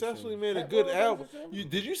successfully 36 made a Cat good was on album? 36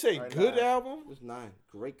 Did you say Right, good 9. album? It's 9.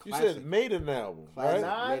 Great You classic. said made an album, Classic.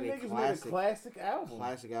 right? 9 Made a niggas classic. made a classic album.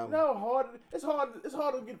 Classic album. No, it's hard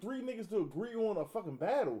to get 3 niggas to agree on a fucking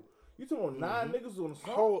battle. You talking about 9 niggas on a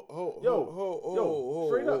song?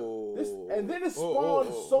 Straight up. This and then it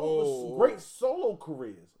spawned great solo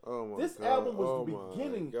careers. This album was the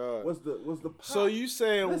beginning. Was the pop. So you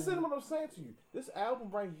saying? Listen to what I'm saying to you. This album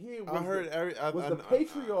right here was the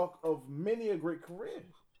patriarch of many a great career.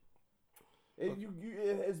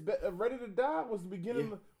 And Ready to Die was the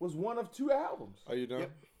beginning. Was one of 2 albums. Are you done?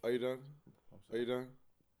 Yep. Are you done? Are you done?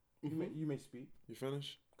 You may speak. You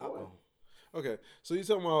finished? Oh. Okay. So you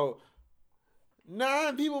talking about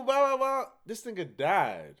 9 people? Blah blah blah. This nigga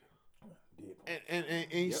died. And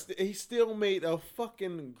he still made a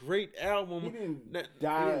fucking great album. He didn't He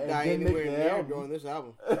die didn't die and then anywhere make the near album. during this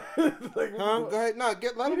album. Like, Huh? Go ahead. No,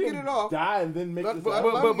 let him get it off. Die and then make this But-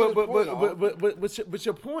 album. But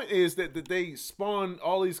your point is that they spawned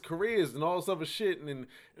all these careers and all this other shit, and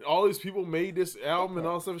all these people made this album and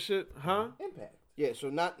all this other shit, huh? Impact. Yeah, so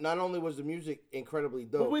not only was the music incredibly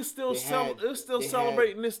dope, But we're still they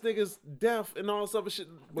celebrating this nigga's death and all this other shit.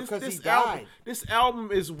 Because this he died. This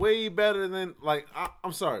album is way better than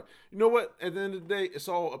I'm sorry. You know what? At the end of the day, it's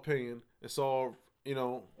all opinion. It's all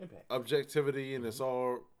Impact. objectivity, and it's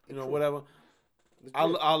all whatever. I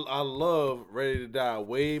love Ready to Die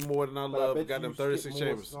way more than I love goddamn 36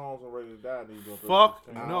 Chambers. Songs on Ready to Die than you do on 36 Fuck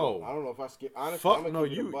Chambers. no. I don't know if I skip. Honestly, Fuck I'm gonna no.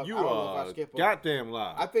 keep it a buck. You I don't know if I are skip 'em. goddamn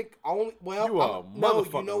lie. I think only. Well, You are no. You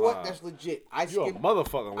motherfucking know what? liar. That's legit. You a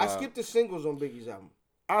motherfucking lie. I skipped the singles on Biggie's album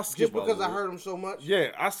I skip just because I heard them so much.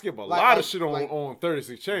 Yeah, I skip a Like- lot like- of shit on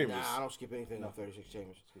 36 Chambers. Nah, I don't skip anything on 36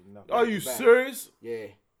 Chambers. Are you back. serious? Yeah.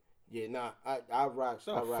 Nah, I rock.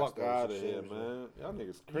 The I rock fuck 36 out of here, Chambers, man. Y'all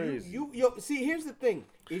niggas crazy. Yo, see, here's the thing: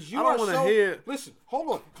 is you I don't are wanna so. hear- Listen, hold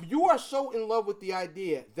on. You are so in love with the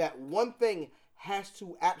idea that one thing has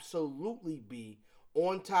to absolutely be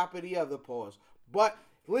on top of the other. Pause. But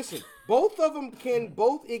listen, both of them can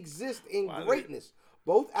both exist in greatness.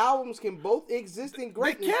 Both albums can both exist in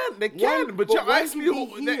greatness. They can. But y'all one ask me can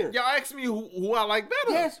be who. here. Y'all ask me who I like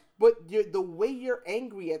better. Yes, but the way you're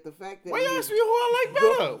angry at the fact that Why y'all ask me who I like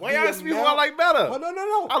better? Why y'all ask me who I like better? Oh,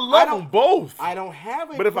 no. I love them both. I don't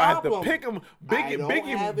have a But if I had to problem. pick them, I don't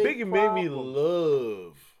have a Biggie made me problem.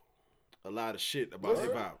 love a lot of shit about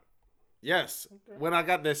hip hop. Yes, when I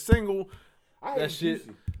got that single, I that hate shit.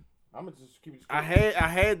 Juicy. I'm gonna just keep it. I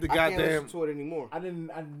had the I can't goddamn. listen to it anymore. I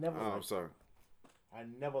never. Oh, I'm liked sorry. I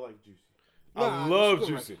never liked Juicy. I Nah, love it's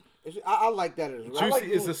good Juicy. I like that as well. Juicy I like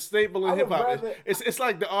is a staple in I would hip hop. rather- It's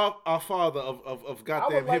like the our father of I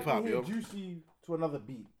goddamn would like hip hop, to hear yo. Juicy to another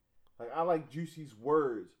beat. Like I like Juicy's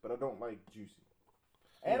words, but I don't like Juicy.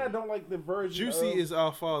 And I don't like the version. Juicy of is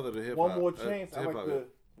our father to hip hop. One More Chance. I like the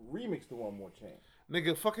remix to One More Chance.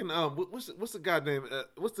 Nigga, fucking what's the goddamn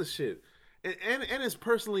what's the shit? And it's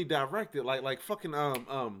personally directed, like fucking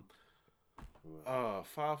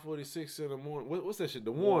 5:46 in the morning. What's that shit?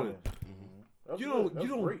 The Warning. Mm-hmm. You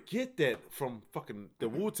don't great. Get that from fucking the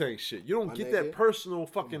Wu-Tang shit. You don't get that personal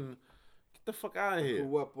fucking. Get the fuck out of here.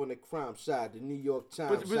 Grew up on the crime side, the New York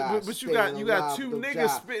Times side. But you got two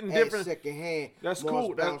niggas spitting different. Second hand. That's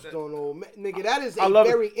cool. Nigga, that is a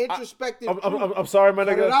very introspective. I'm sorry, my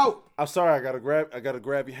nigga. I'm sorry. I gotta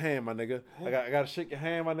grab your hand, my nigga. I gotta shake your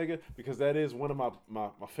hand, my nigga, because that is one of my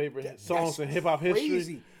favorite songs in hip hop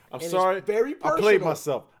history. I'm sorry. Very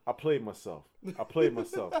personal. I played myself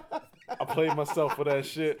for that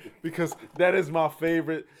shit because that is my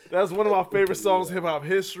favorite. That's one of my favorite songs in hip hop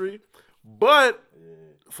history. But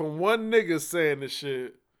from one nigga saying this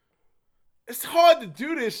shit, it's hard to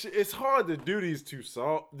do this shit. It's hard to do these two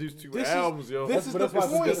albums, yo. This is the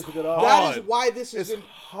point. That is why this is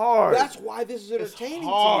hard. That's why this is entertaining to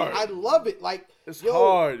me. I love it. Like it's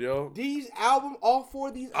hard, yo. These albums, all four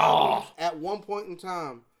of these albums, at one point in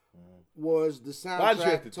time, was the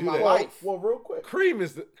soundtrack to my life. Well, real quick, Cream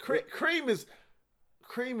is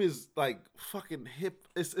like fucking hip.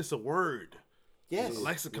 It's a word. Yes, it's a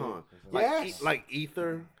lexicon. Yeah. Like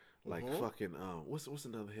ether. Like fucking what's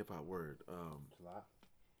another hip hop word? It's a lot.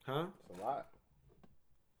 Huh? It's a lot.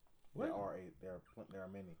 What? There are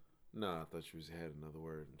many. Nah, I thought you had another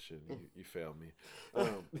word and shit. You failed me.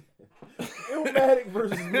 Illmatic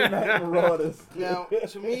versus Midnight Marauders. Now,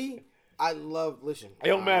 to me, I listen.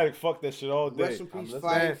 Illmatic, fuck that shit all day. Rest in peace,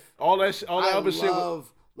 Fife. All that shit, all that other shit. I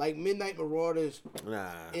love like Midnight Marauders.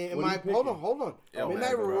 Nah. Hold on.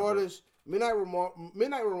 Midnight Marauders. Midnight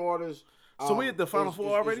Marauders. So we at the Final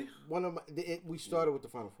Four already? We started with the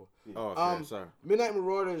Final Four. Oh, okay, sorry. Midnight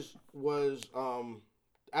Marauders was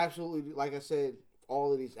absolutely, like I said,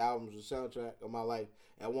 all of these albums, the soundtrack of my life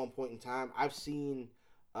at one point in time. I've seen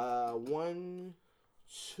 1,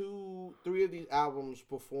 2, 3 of these albums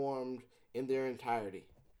performed in their entirety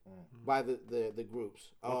by the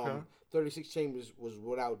groups. 36 Chambers was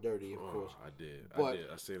without Dirty, of course. I did.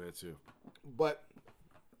 I say that too. But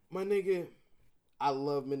my nigga, I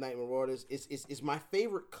love Midnight Marauders. It's my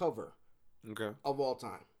favorite cover of all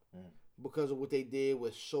time. Because of what they did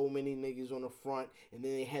with so many niggas on the front, and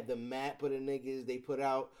then they had the map of the niggas they put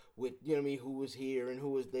out with, you know what I mean, who was here and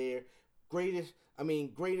who was there. Greatest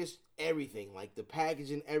everything. Like the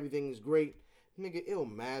packaging, everything is great. Nigga,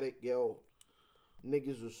 Illmatic, yo.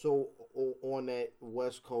 Niggas were so on that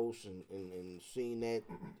West Coast and seeing that,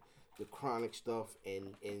 the Chronic stuff,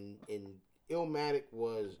 and Illmatic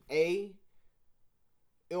was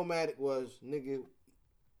nigga,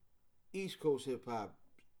 East Coast hip hop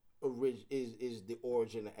is the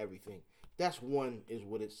origin of everything. That's one is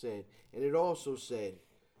what it said. And it also said,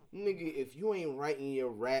 nigga, if you ain't writing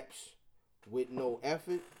your raps with no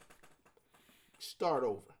effort, start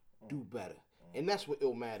over. Do better. And that's what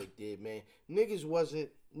Illmatic did, man. Niggas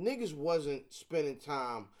wasn't spending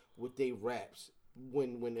time with their raps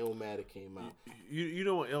when Illmatic came out. You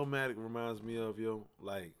know what Illmatic reminds me of, yo?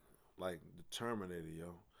 Like the Terminator,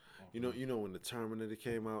 yo. You know when the Terminator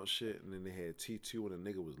came out, shit, and then they had T2 and the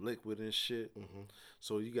nigga was liquid and shit. Mm-hmm.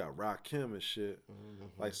 So you got Rakim and shit. Mm-hmm.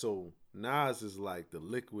 Like, so Nas is like the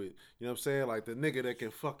liquid. You know what I'm saying? Like the nigga that can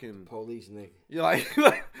fucking police nigga. Yeah, like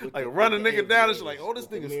run a nigga down and shit. Like, oh, this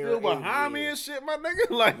nigga still behind me and shit, my nigga.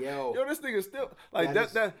 Like, yo this nigga still like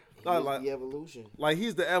that. Like the evolution. Like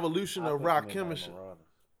he's the evolution of Rakim and shit.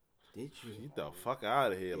 Did you? Get the fuck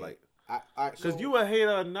out of here, yeah. Like, because you a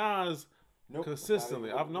hater of Nas. Nope,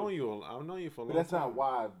 consistently, I've known you for a long time. That's not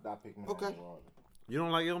why I picked him. Okay. You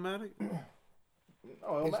don't like Illmatic?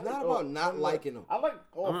 No, it's not about not liking him. I like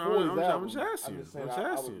all four of his albums. I'm just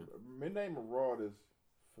asking you. Midnight Marauders,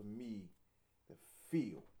 for me, the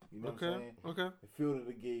feel. You know what I'm saying? Okay. The feel that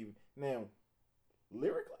it gave. Now,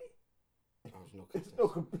 lyrically, there's no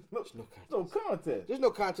contest. There's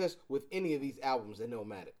no contest with any of these albums that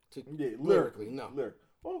Illmatic. Lyrically, no.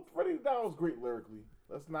 Well, Freddie Down was great lyrically.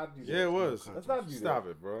 Let's not do that. Yeah, it was. Let's not do that. Stop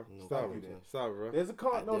it, bro. Stop it, bro. There's a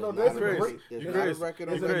there's a great. There's a record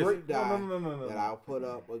on Great Die that I'll put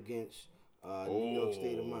up against New York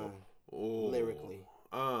State of Mind lyrically.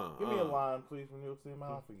 Give me a line, please, from New York State of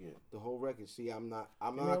Mind. I forget the whole record. See, I'm not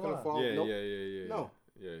gonna follow. Yeah, nope. yeah. No.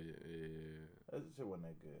 Yeah. That shit wasn't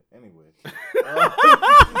that good. Anyway.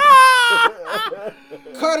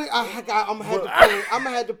 Cut it. I'm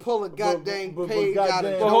gonna have to pull a goddamn page out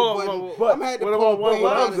of Joe Budden. I'm gonna have to pull a page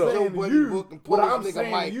out of Joe Budden book and pull this nigga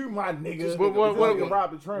Mike. You, my nigga.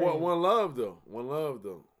 One love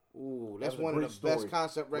though. Ooh, that's one of the best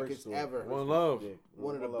concept records ever. One love.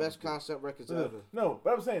 One of the best concept records ever. No,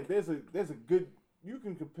 but I'm saying there's a good you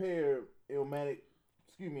can compare Illmatic,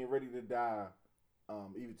 Ready to Die,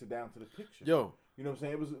 even to Down to the Picture. Yo. You know what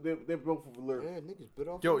I'm saying? They're both of lyrics. Yeah, niggas bit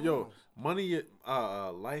off. Yo, money,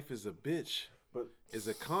 life is a bitch, but is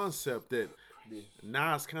a concept that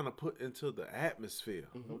Nas kind of put into the atmosphere.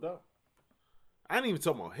 No doubt. I ain't even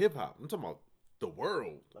talking about hip hop. I'm talking about the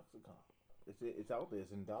world. It's out there.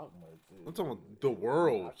 It's in dogma. I'm talking about the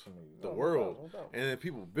world. The world. No doubt. And then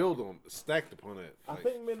people build on, stacked upon it. I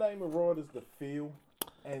think Midnight Marauders, the feel.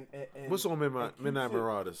 And what's on Midnight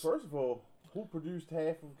Marauders? First of all, who produced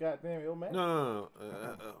half of goddamn Illmatic? No.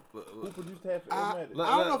 Who produced half of Illmatic?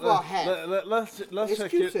 I don't know about half.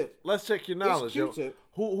 Let's check your knowledge, yo.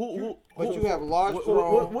 Who? But you have large.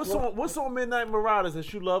 What's on Midnight Marauders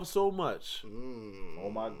that you love so much? Oh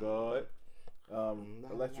my God.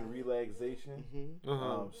 Electric Relaxation.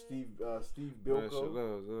 Steve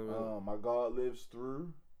Bilko. My God Lives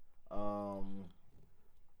Through. And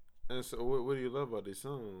so, what do you love about these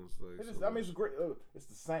songs? Like, it's great. It's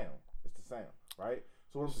the sound. Right?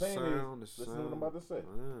 So what I'm saying is, listen to what I'm about to say.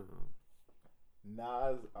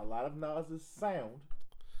 Nas, a lot of Nas's sound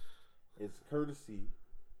is courtesy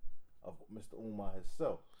of Mr. Umar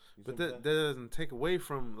himself. But that doesn't take away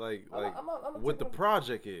from I'm what the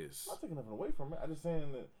project is. I'm not taking nothing away from it. I'm just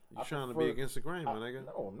saying that you're trying to be against the grain, my nigga.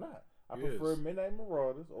 No, I'm not. I prefer Midnight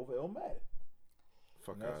Marauders over Illmatic.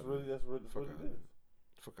 Fuck out. That's what it is.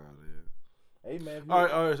 Fuck out of here. Hey man, all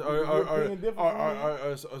right. So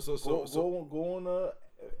go on.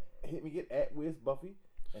 Hit me at Wiz Buffy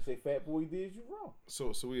and say Fat Boy did you wrong.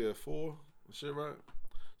 So we at 4 shit, right?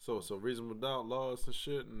 So reasonable doubt, laws and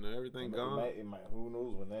shit, and everything gone. It might. Who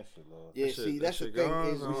knows when that shit lost? Yeah, that's the thing.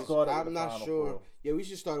 I'm not sure. Four. Yeah, we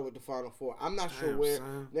should start with the Final Four. I'm not sure where.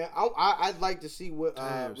 Son. Now, I'd like to see what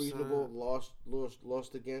reasonable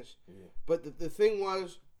lost against. Yeah. But the thing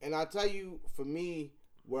was, and I'll tell you, for me,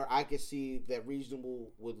 where I could see that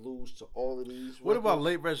reasonable would lose to all of these. What about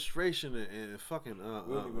late registration and fucking?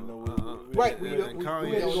 We don't even know. Right, we have to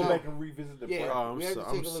go back and revisit the bracket. Yeah, we have to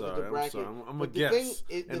take a look at the bracket. I'm a guess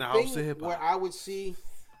in the house of hip hop. Where I would see,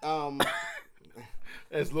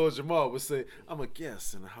 as Lord Jamal would say, I'm a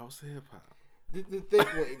guest in the house of hip hop. The thing,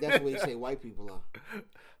 that's what they say white people are.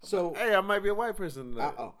 So hey, I might be a white person.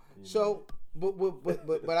 So,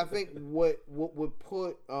 but I think what would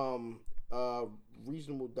put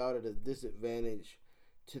Reasonable Doubt at a disadvantage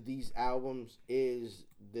to these albums is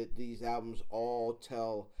that these albums all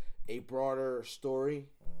tell a broader story.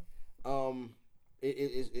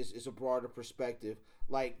 It's a broader perspective.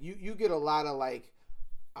 Like you get a lot of like,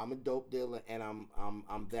 I'm a dope dealer and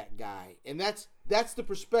I'm that guy, and that's the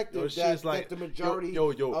perspective that the majority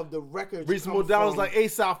of the records. Reasonable Doubt is like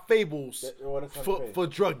Aesop fables for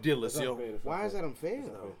drug dealers, Why is that unfair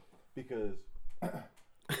though? Because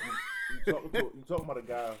you talking about a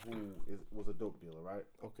guy who was a dope dealer, right?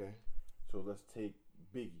 Okay. So let's take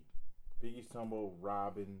Biggie. Biggie's talking about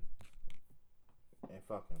robbing and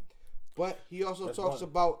fucking. But he also talks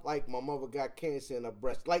about like my mother got cancer in her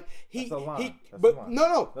breast. Like but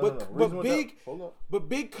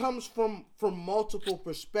Big comes from multiple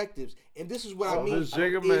perspectives, and this is what I mean.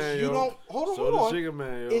 Hold on.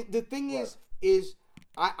 The thing is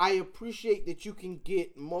I appreciate that you can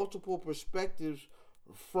get multiple perspectives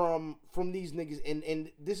from these niggas,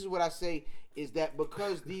 and this is what I say is that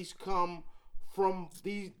because these come from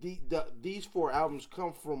these 4 albums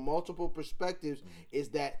come from multiple perspectives, is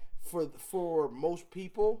that for most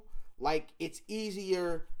people, like it's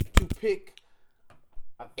easier to pick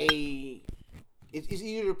a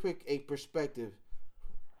perspective.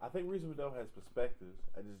 I think Reasonable Doubt has perspectives.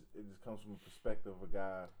 It just comes from a perspective of a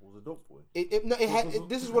guy who's a dope boy.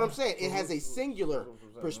 This is what I'm saying. It has a singular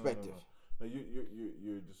perspective. No,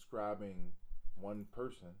 you're describing one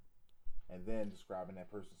person and then describing that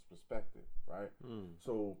person's perspective, right?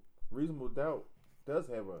 So Reasonable Doubt does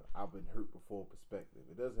have a I've been hurt before perspective.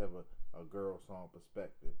 It does have a girl song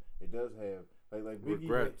perspective. It does have like Biggie,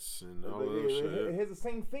 regrets and all that shit. It has the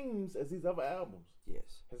same themes as these other albums.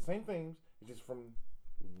 Yes, it has the same themes. It's just from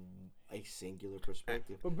a singular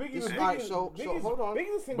perspective. But Biggie's hold on.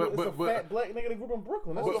 Biggie's single is a fat black nigga that grew up in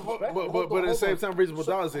Brooklyn. But at the same time, Reasonable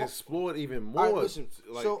Doubt is explored even more. All right, listen.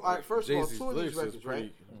 First of all, 2 of these records,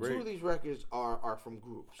 right? 2 of these records are from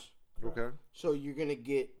groups. Okay. So you're gonna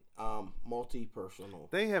get multi-personal.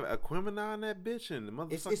 They have Aquemini in that bitch and the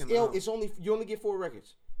motherfucking. It's only you only get 4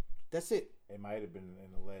 records. That's it. It might have been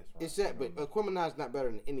in the last round. It's that, but Aquemini is not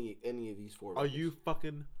better than any of these 4 records. Are you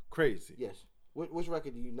fucking crazy? Yes. Which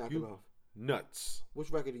record do you knock it off? Nuts. Which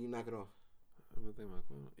record do you knock it off? I'm gonna think about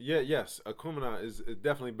Aquemini. Yes, Aquemini is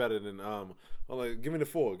definitely better than give me the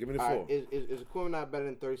 4. Give me the 4. Is Aquemini better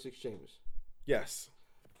than 36 Chambers? Yes.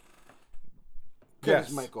 Cut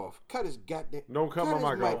his mic off. Cut his goddamn. Don't cut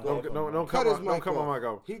my mic off. Don't cut my mic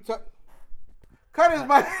off. Cut his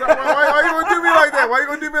mic. Why you gonna do me like that? Why you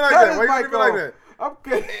gonna do me like that? Why you gonna do me like that? I'm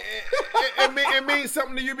kidding. It means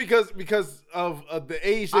something to you because of the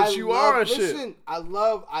age that you are and shit. Listen, I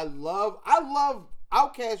love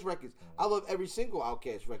Outkast records. I love every single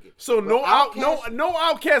Outkast record. So no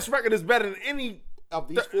Outkast record is better than any of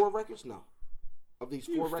these 4 records. No, of these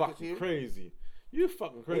 4 records here. Crazy. You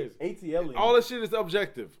fucking crazy. ATL. All this shit is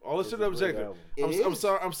objective. I'm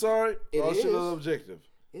sorry. All shit is objective.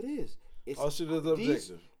 It is. All shit is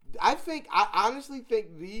objective. I honestly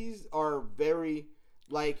think these are very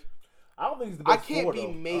like. I don't think it's the best. I can't be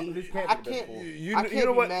made. I can't. You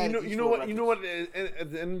know what? At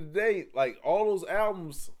the end of the day, like all those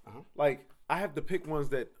albums, like I have to pick ones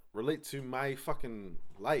that relate to my fucking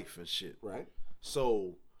life and shit. Right.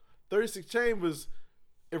 So, 36 Chambers,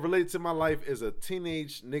 it related to my life as a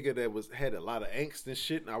teenage nigga that had a lot of angst and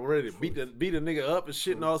shit, and I was ready to beat a nigga up and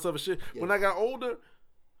shit and all this other shit. Yes. When I got older,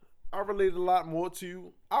 I related a lot more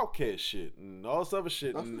to Outkast shit and all this other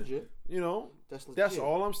shit. That's legit. You know, that's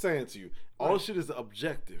all I'm saying to you. All this shit is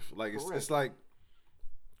objective. Like it's like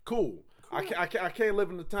cool. I can't live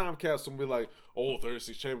in the time capsule and be like,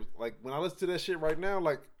 36 Chambers. Like when I listen to that shit right now,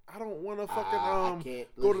 like I don't want to fucking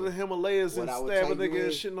go to the Himalayas and stab a nigga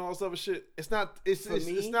and shit and all this other shit. It's not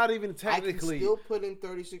even technically. I can still put in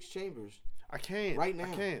 36 Chambers. I can't right now.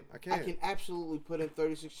 I can't. I can absolutely put in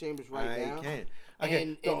 36 Chambers now. I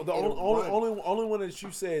can't. The only one that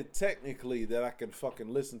you said technically that I can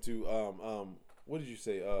fucking listen to. What did you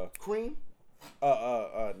say? Cream.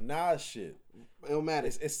 Nas shit.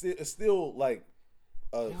 Illmatic. It's still like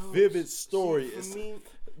a vivid story.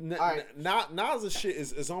 Nas' shit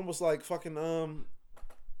is almost like fucking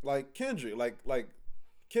like Kendrick. Like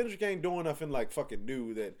Kendrick ain't doing nothing like fucking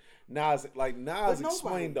new that Nas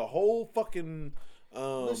explained the whole fucking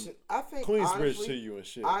listen, I think Queensbridge to you and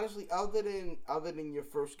shit. Honestly, other than your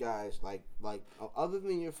first guys, like other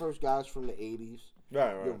than your first guys from the 80s,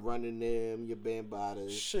 right. You're running them, your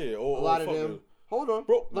Bambadas, shit, a lot of them. Hold on,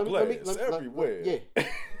 bro. Let me everywhere.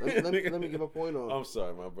 Let me get my point on. I'm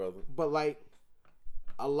sorry, my brother. But like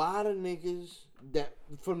a lot of niggas that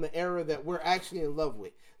from the era that we're actually in love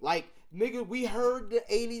with, like nigga, we heard the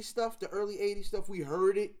 80s stuff, the early 80s stuff, we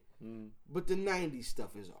heard it, but the 90s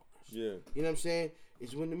stuff is ours. Yeah. You know what I'm saying?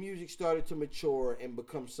 It's when the music started to mature and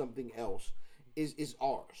become something else is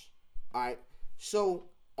ours. All right? So,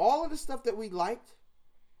 all of the stuff that we liked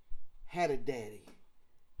had a daddy.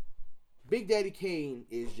 Big Daddy Kane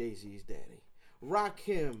is Jay-Z's daddy.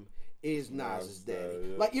 Rakim is Nas's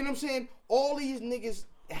daddy. Yeah. Like, you know what I'm saying? All these niggas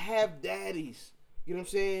have daddies. You know what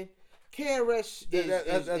I'm saying? KRS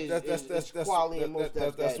is Quali and most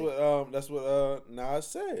that's what Nas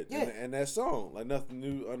said in that song, like nothing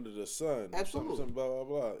new under the sun. Absolutely. Something blah blah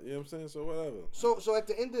blah. You know what I'm saying? So whatever. So at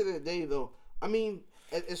the end of the day, though, I mean,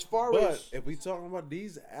 as far as if we talking about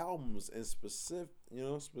these albums in specific,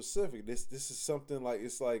 this is something like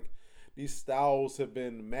it's like these styles have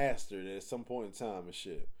been mastered at some point in time and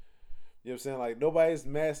shit. You know what I'm saying? Like, nobody's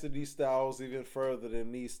mastered these styles even further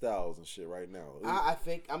than these styles and shit right now. I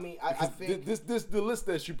think this the list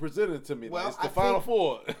that you presented to me. Well, it's the Final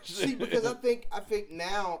Four. See, because I think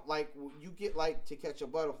now, like, you get, like, To Catch a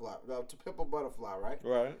Butterfly, To Pimp a Butterfly, right?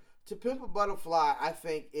 Right. To Pimp a Butterfly, I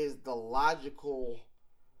think, is the logical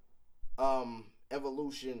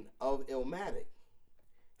evolution of Illmatic.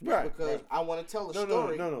 Right. Because I want to tell a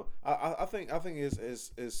story. No. I think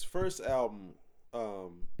his first album.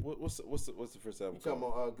 What's the first album? You talking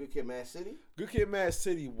about Good Kid, Mad City? Good Kid, Mad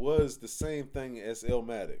City was the same thing as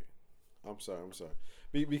Illmatic. I'm sorry.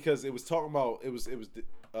 Because it was talking about it was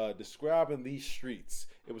describing these streets.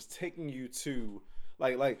 It was taking you to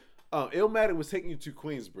Illmatic was taking you to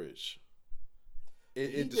Queensbridge.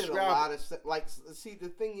 It described a lot of stuff. Like, see, the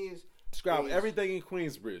thing is, describe everything in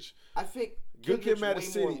Queensbridge. I think Good Kid, Mad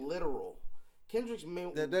City more literal. Kendrick's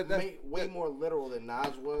way more literal than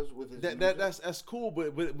Nas was with his music. That's cool,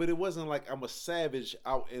 but it wasn't like I'm a savage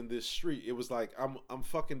out in this street. It was like I'm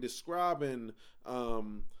fucking describing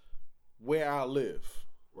where I live.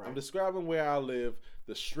 Right. I'm describing where I live,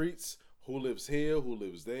 the streets, who lives here, who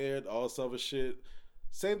lives there, all this other shit.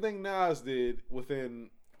 Same thing Nas did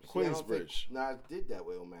within Queensbridge. Nas did that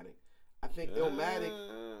with Illmatic. I think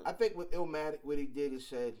with Illmatic, what he did is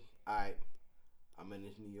said, all right, I'm in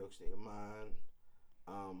this New York state of mind.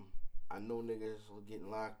 I know niggas are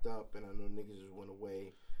getting locked up, and I know niggas just went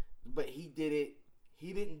away. But he did it.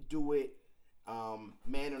 He didn't do it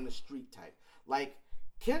man on the street type. Like,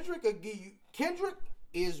 Kendrick will give you. Kendrick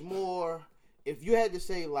is more. If you had to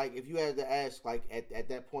say, like, if you had to ask, like, at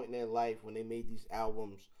that point in their life when they made these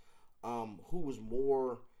albums, who was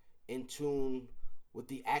more in tune with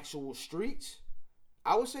the actual streets,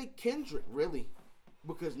 I would say Kendrick, really.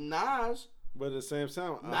 Because Nas... But at the same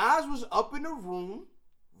time... Nas was up in the room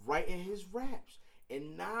writing his raps.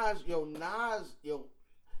 And Nas...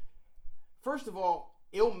 First of all,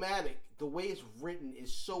 Illmatic, the way it's written,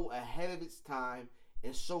 is so ahead of its time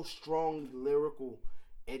and so strongly lyrical,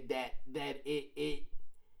 and that it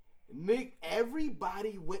Nick,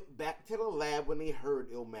 everybody went back to the lab when they heard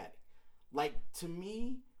Illmatic. Like, to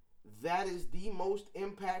me, that is the most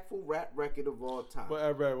impactful rap record of all time. But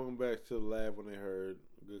everybody went back to the lab when they heard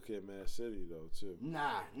Good Kid, Mad City, though, too.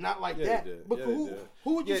 Nah, not like that. They did. But who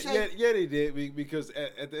would you say? Yeah, they did, because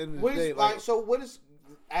at the end of the day... So what is,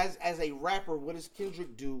 as a rapper, what does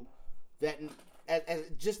Kendrick do that,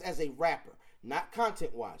 just as a rapper, not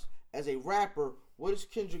content-wise, as a rapper, what does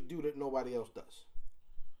Kendrick do that nobody else does?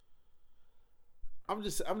 I'm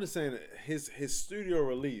just saying that his studio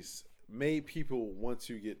release made people want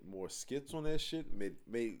to get more skits on that shit.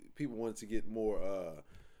 Made people want to get more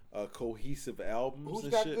cohesive albums.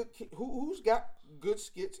 Who's got good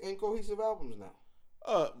skits and cohesive albums now?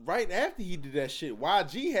 Right after he did that shit,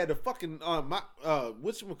 YG had a fucking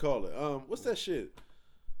whatchamacallit? What's that shit?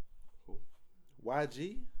 Who?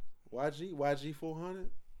 YG 400.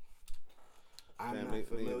 I'm not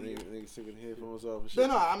familiar. Niggas taking headphones off and shit.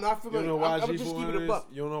 No, I'm not familiar. You don't know YG I'm just keeping it a buck.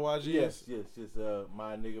 You don't know YG is? Yes. Just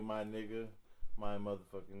my nigga, my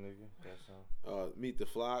motherfucking nigga. That song. Meet the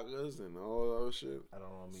Flockers and all that other shit. I don't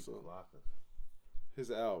know Meet the Flockers. His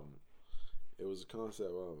album. It was a concept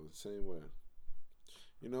album, the same way.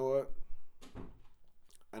 You know what?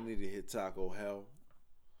 I need to hit Taco Hell.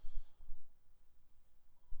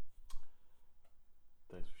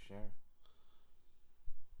 Thanks for sharing.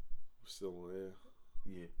 We're still on air.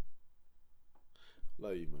 Yeah.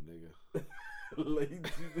 Love you, my nigga.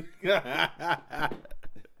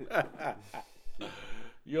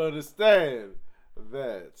 You understand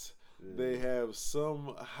that they have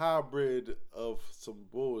some hybrid of some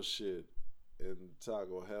bullshit in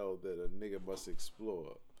Taco Hell that a nigga must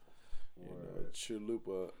explore. You know,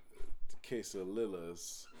 Chalupa,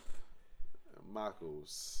 Quesadillas,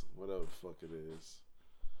 Macos, whatever the fuck it is.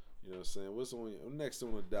 You know what I'm saying? What's next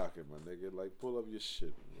on the docket, my nigga? Like, pull up your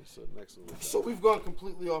shit. What's up next on the docket? So we've gone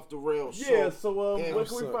completely off the rails. Yeah, so where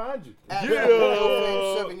can we find you? At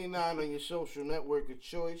 79 on your social network of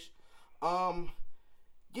choice. Where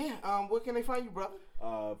can they find you, brother?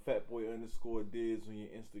 Fatboy_Diz on your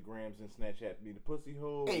Instagrams and Snapchat. Be the pussy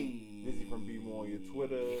hole. Hey. Dizzy from B1 on your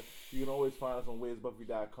Twitter. You can always find us on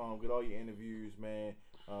Where'sBuffy.com. Get all your interviews, man.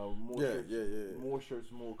 More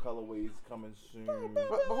shirts, more colorways coming soon.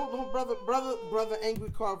 But hold on, brother Angry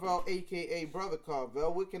Carvel, aka Brother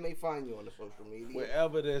Carvel. Where can they find you on the social media?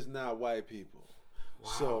 Wherever there's not white people.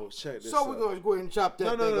 Wow. So check this out. So we're gonna go ahead and chop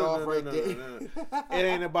that thing off right there. It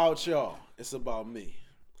ain't about y'all. It's about me.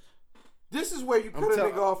 This is where you cut a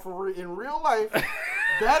nigga off in real life.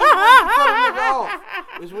 That is when you cut a nigga off.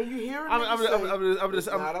 Is when you hear it. It's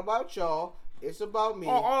not about y'all. It's about me.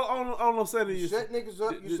 All I'm saying to you, set niggas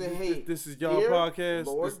up. You say, hey, this is y'all podcast.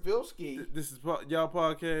 Lord Vilsky. This is y'all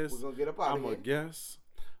podcast. We're gonna get up out of here. I'm a guest.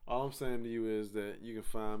 All I'm saying to you is that you can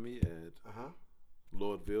find me at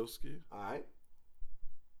Lord Vilsky. All right.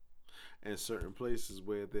 And certain places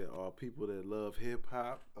where there are people that love hip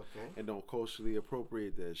hop, and don't culturally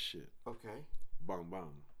appropriate that shit. Okay. Bang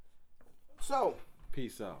bang. So.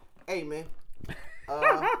 Peace out. Hey man.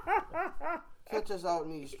 Catch us out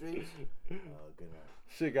in these streets. Good night.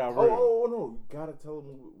 Shit got real. Oh no! Gotta tell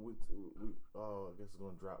them we I guess it's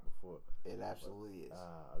gonna drop before. It absolutely is.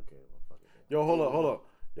 Okay. Well, fuck it. Yo, hold up.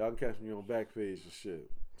 Y'all can catch me on Backpage and shit.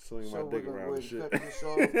 Slinging my dick around and shit.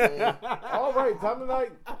 All right, time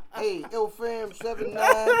tonight. Hey,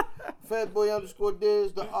 IlFam79,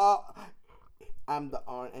 Fatboy_Diz, I'm the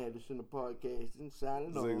Arn Anderson of podcast and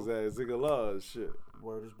signing off. Zigzag, ziggalaz shit.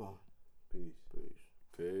 Word is born. Peace.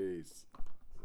 Peace.